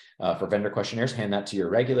 clients for vendor questionnaires. Hand that to your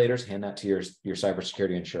regulators. Hand that to your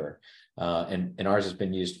cybersecurity insurer. And ours has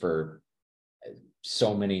been used for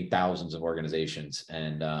so many thousands of organizations,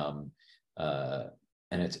 and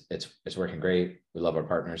it's working great. We love our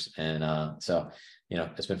partners, and so you know,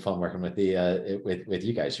 it's been fun working with with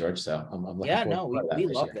you guys, George. So I'm looking forward to we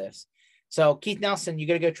love this. So Keith Nelson, you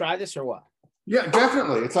gonna go try this or what? Yeah,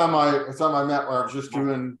 definitely. It's on my map where I was just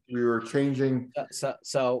doing. We were changing.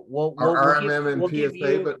 So we'll our RMM and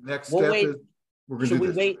PSA, but next step is we're gonna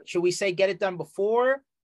do this. Should we say get it done before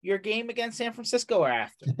your game against San Francisco or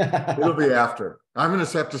after? It'll be after. I'm going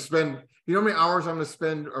to have to spend, you know how many hours I'm going to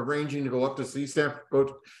spend arranging to go up to see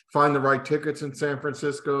find the right tickets in San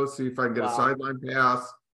Francisco, see if I can get a sideline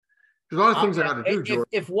pass. There's a lot of things I got to do, George.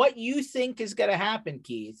 If what you think is going to happen,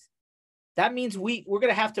 Keith, that means we're going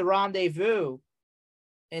to have to rendezvous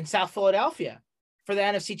in South Philadelphia for the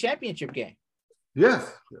NFC Championship game.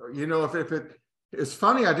 Yes. You know, if it's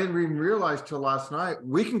funny, I didn't even realize till last night,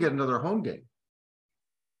 we can get another home game.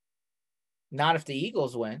 Not if the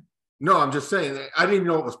Eagles win. No, I'm just saying, I didn't even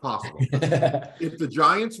know it was possible. If the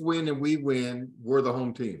Giants win and we win, we're the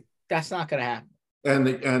home team. That's not going to happen. And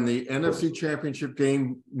the NFC Championship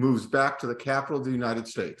game moves back to the capital of the United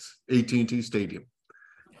States, AT&T Stadium.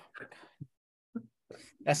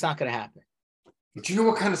 That's not going to happen. Do you know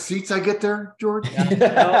what kind of seats I get there, George?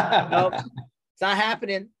 No, it's not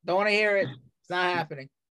happening. Don't want to hear it. It's not happening.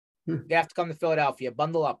 You have to come to Philadelphia.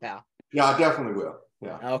 Bundle up, pal. Yeah, I definitely will.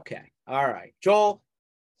 Yeah. Okay. All right. Joel,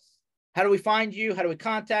 how do we find you? How do we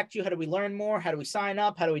contact you? How do we learn more? How do we sign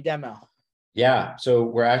up? How do we demo? Yeah. So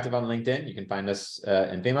we're active on LinkedIn. You can find us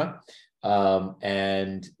in Infima.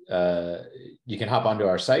 And you can hop onto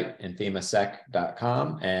our site,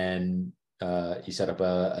 infimasec.com, and you set up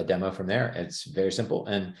a demo from there. It's very simple.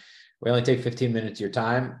 And we only take 15 minutes of your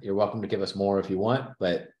time. You're welcome to give us more if you want,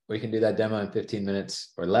 but we can do that demo in 15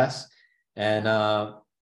 minutes or less. And,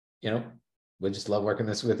 you know, we just love working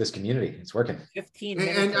with this community. It's working. 15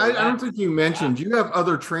 minutes. And I don't think you mentioned, you have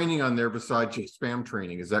other training on there besides just spam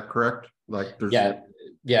training. Is that correct? Like there's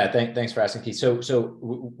Thanks for asking, Keith. So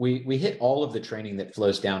we hit all of the training that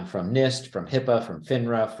flows down from NIST, from HIPAA, from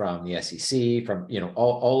FINRA, from the SEC, from, you know,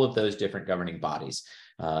 all of those different governing bodies.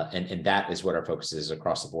 And that is what our focus is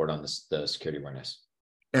across the board on the security awareness.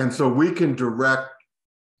 And so we can direct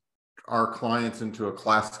our clients into a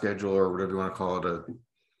class schedule or whatever you want to call it,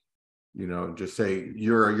 just say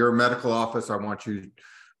you're a medical office. I want you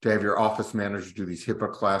to have your office manager do these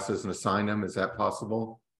HIPAA classes and assign them. Is that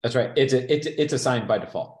possible? That's right. It's assigned by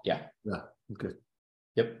default. Yeah. Yeah. Okay.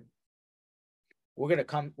 Yep. We're gonna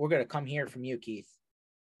come here from you, Keith.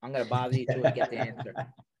 I'm gonna bother you till we get the answer.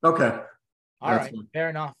 Okay. All right. Fair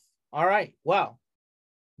enough. All right. Well,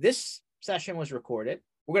 this session was recorded.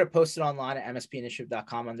 We're gonna post it online at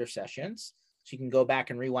mspinitiative.com under sessions, so you can go back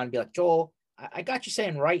and rewind and be like, Joel, I got you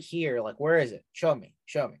saying right here, like, where is it? Show me.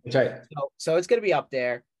 That's right. So it's going to be up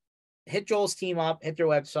there. Hit Joel's team up, hit their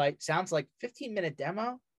website. Sounds like 15-minute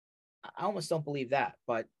demo. I almost don't believe that,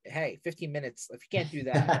 but hey, 15 minutes. If you can't do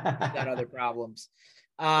that, you got other problems.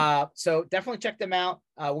 So definitely check them out.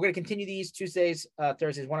 We're going to continue these Tuesdays,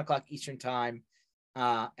 Thursdays, 1:00 Eastern time.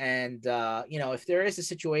 If there is a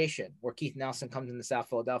situation where Keith Nelson comes into South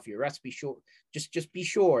Philadelphia, rest be sure, just be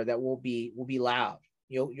sure that we'll be loud.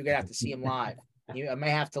 You're gonna have to see him live. I may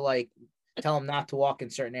have to tell him not to walk in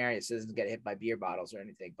certain areas so he doesn't get hit by beer bottles or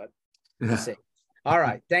anything. But We'll see. All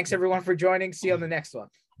right. Thanks everyone for joining. See you on the next one.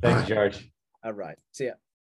 Thanks, George. All right. See ya.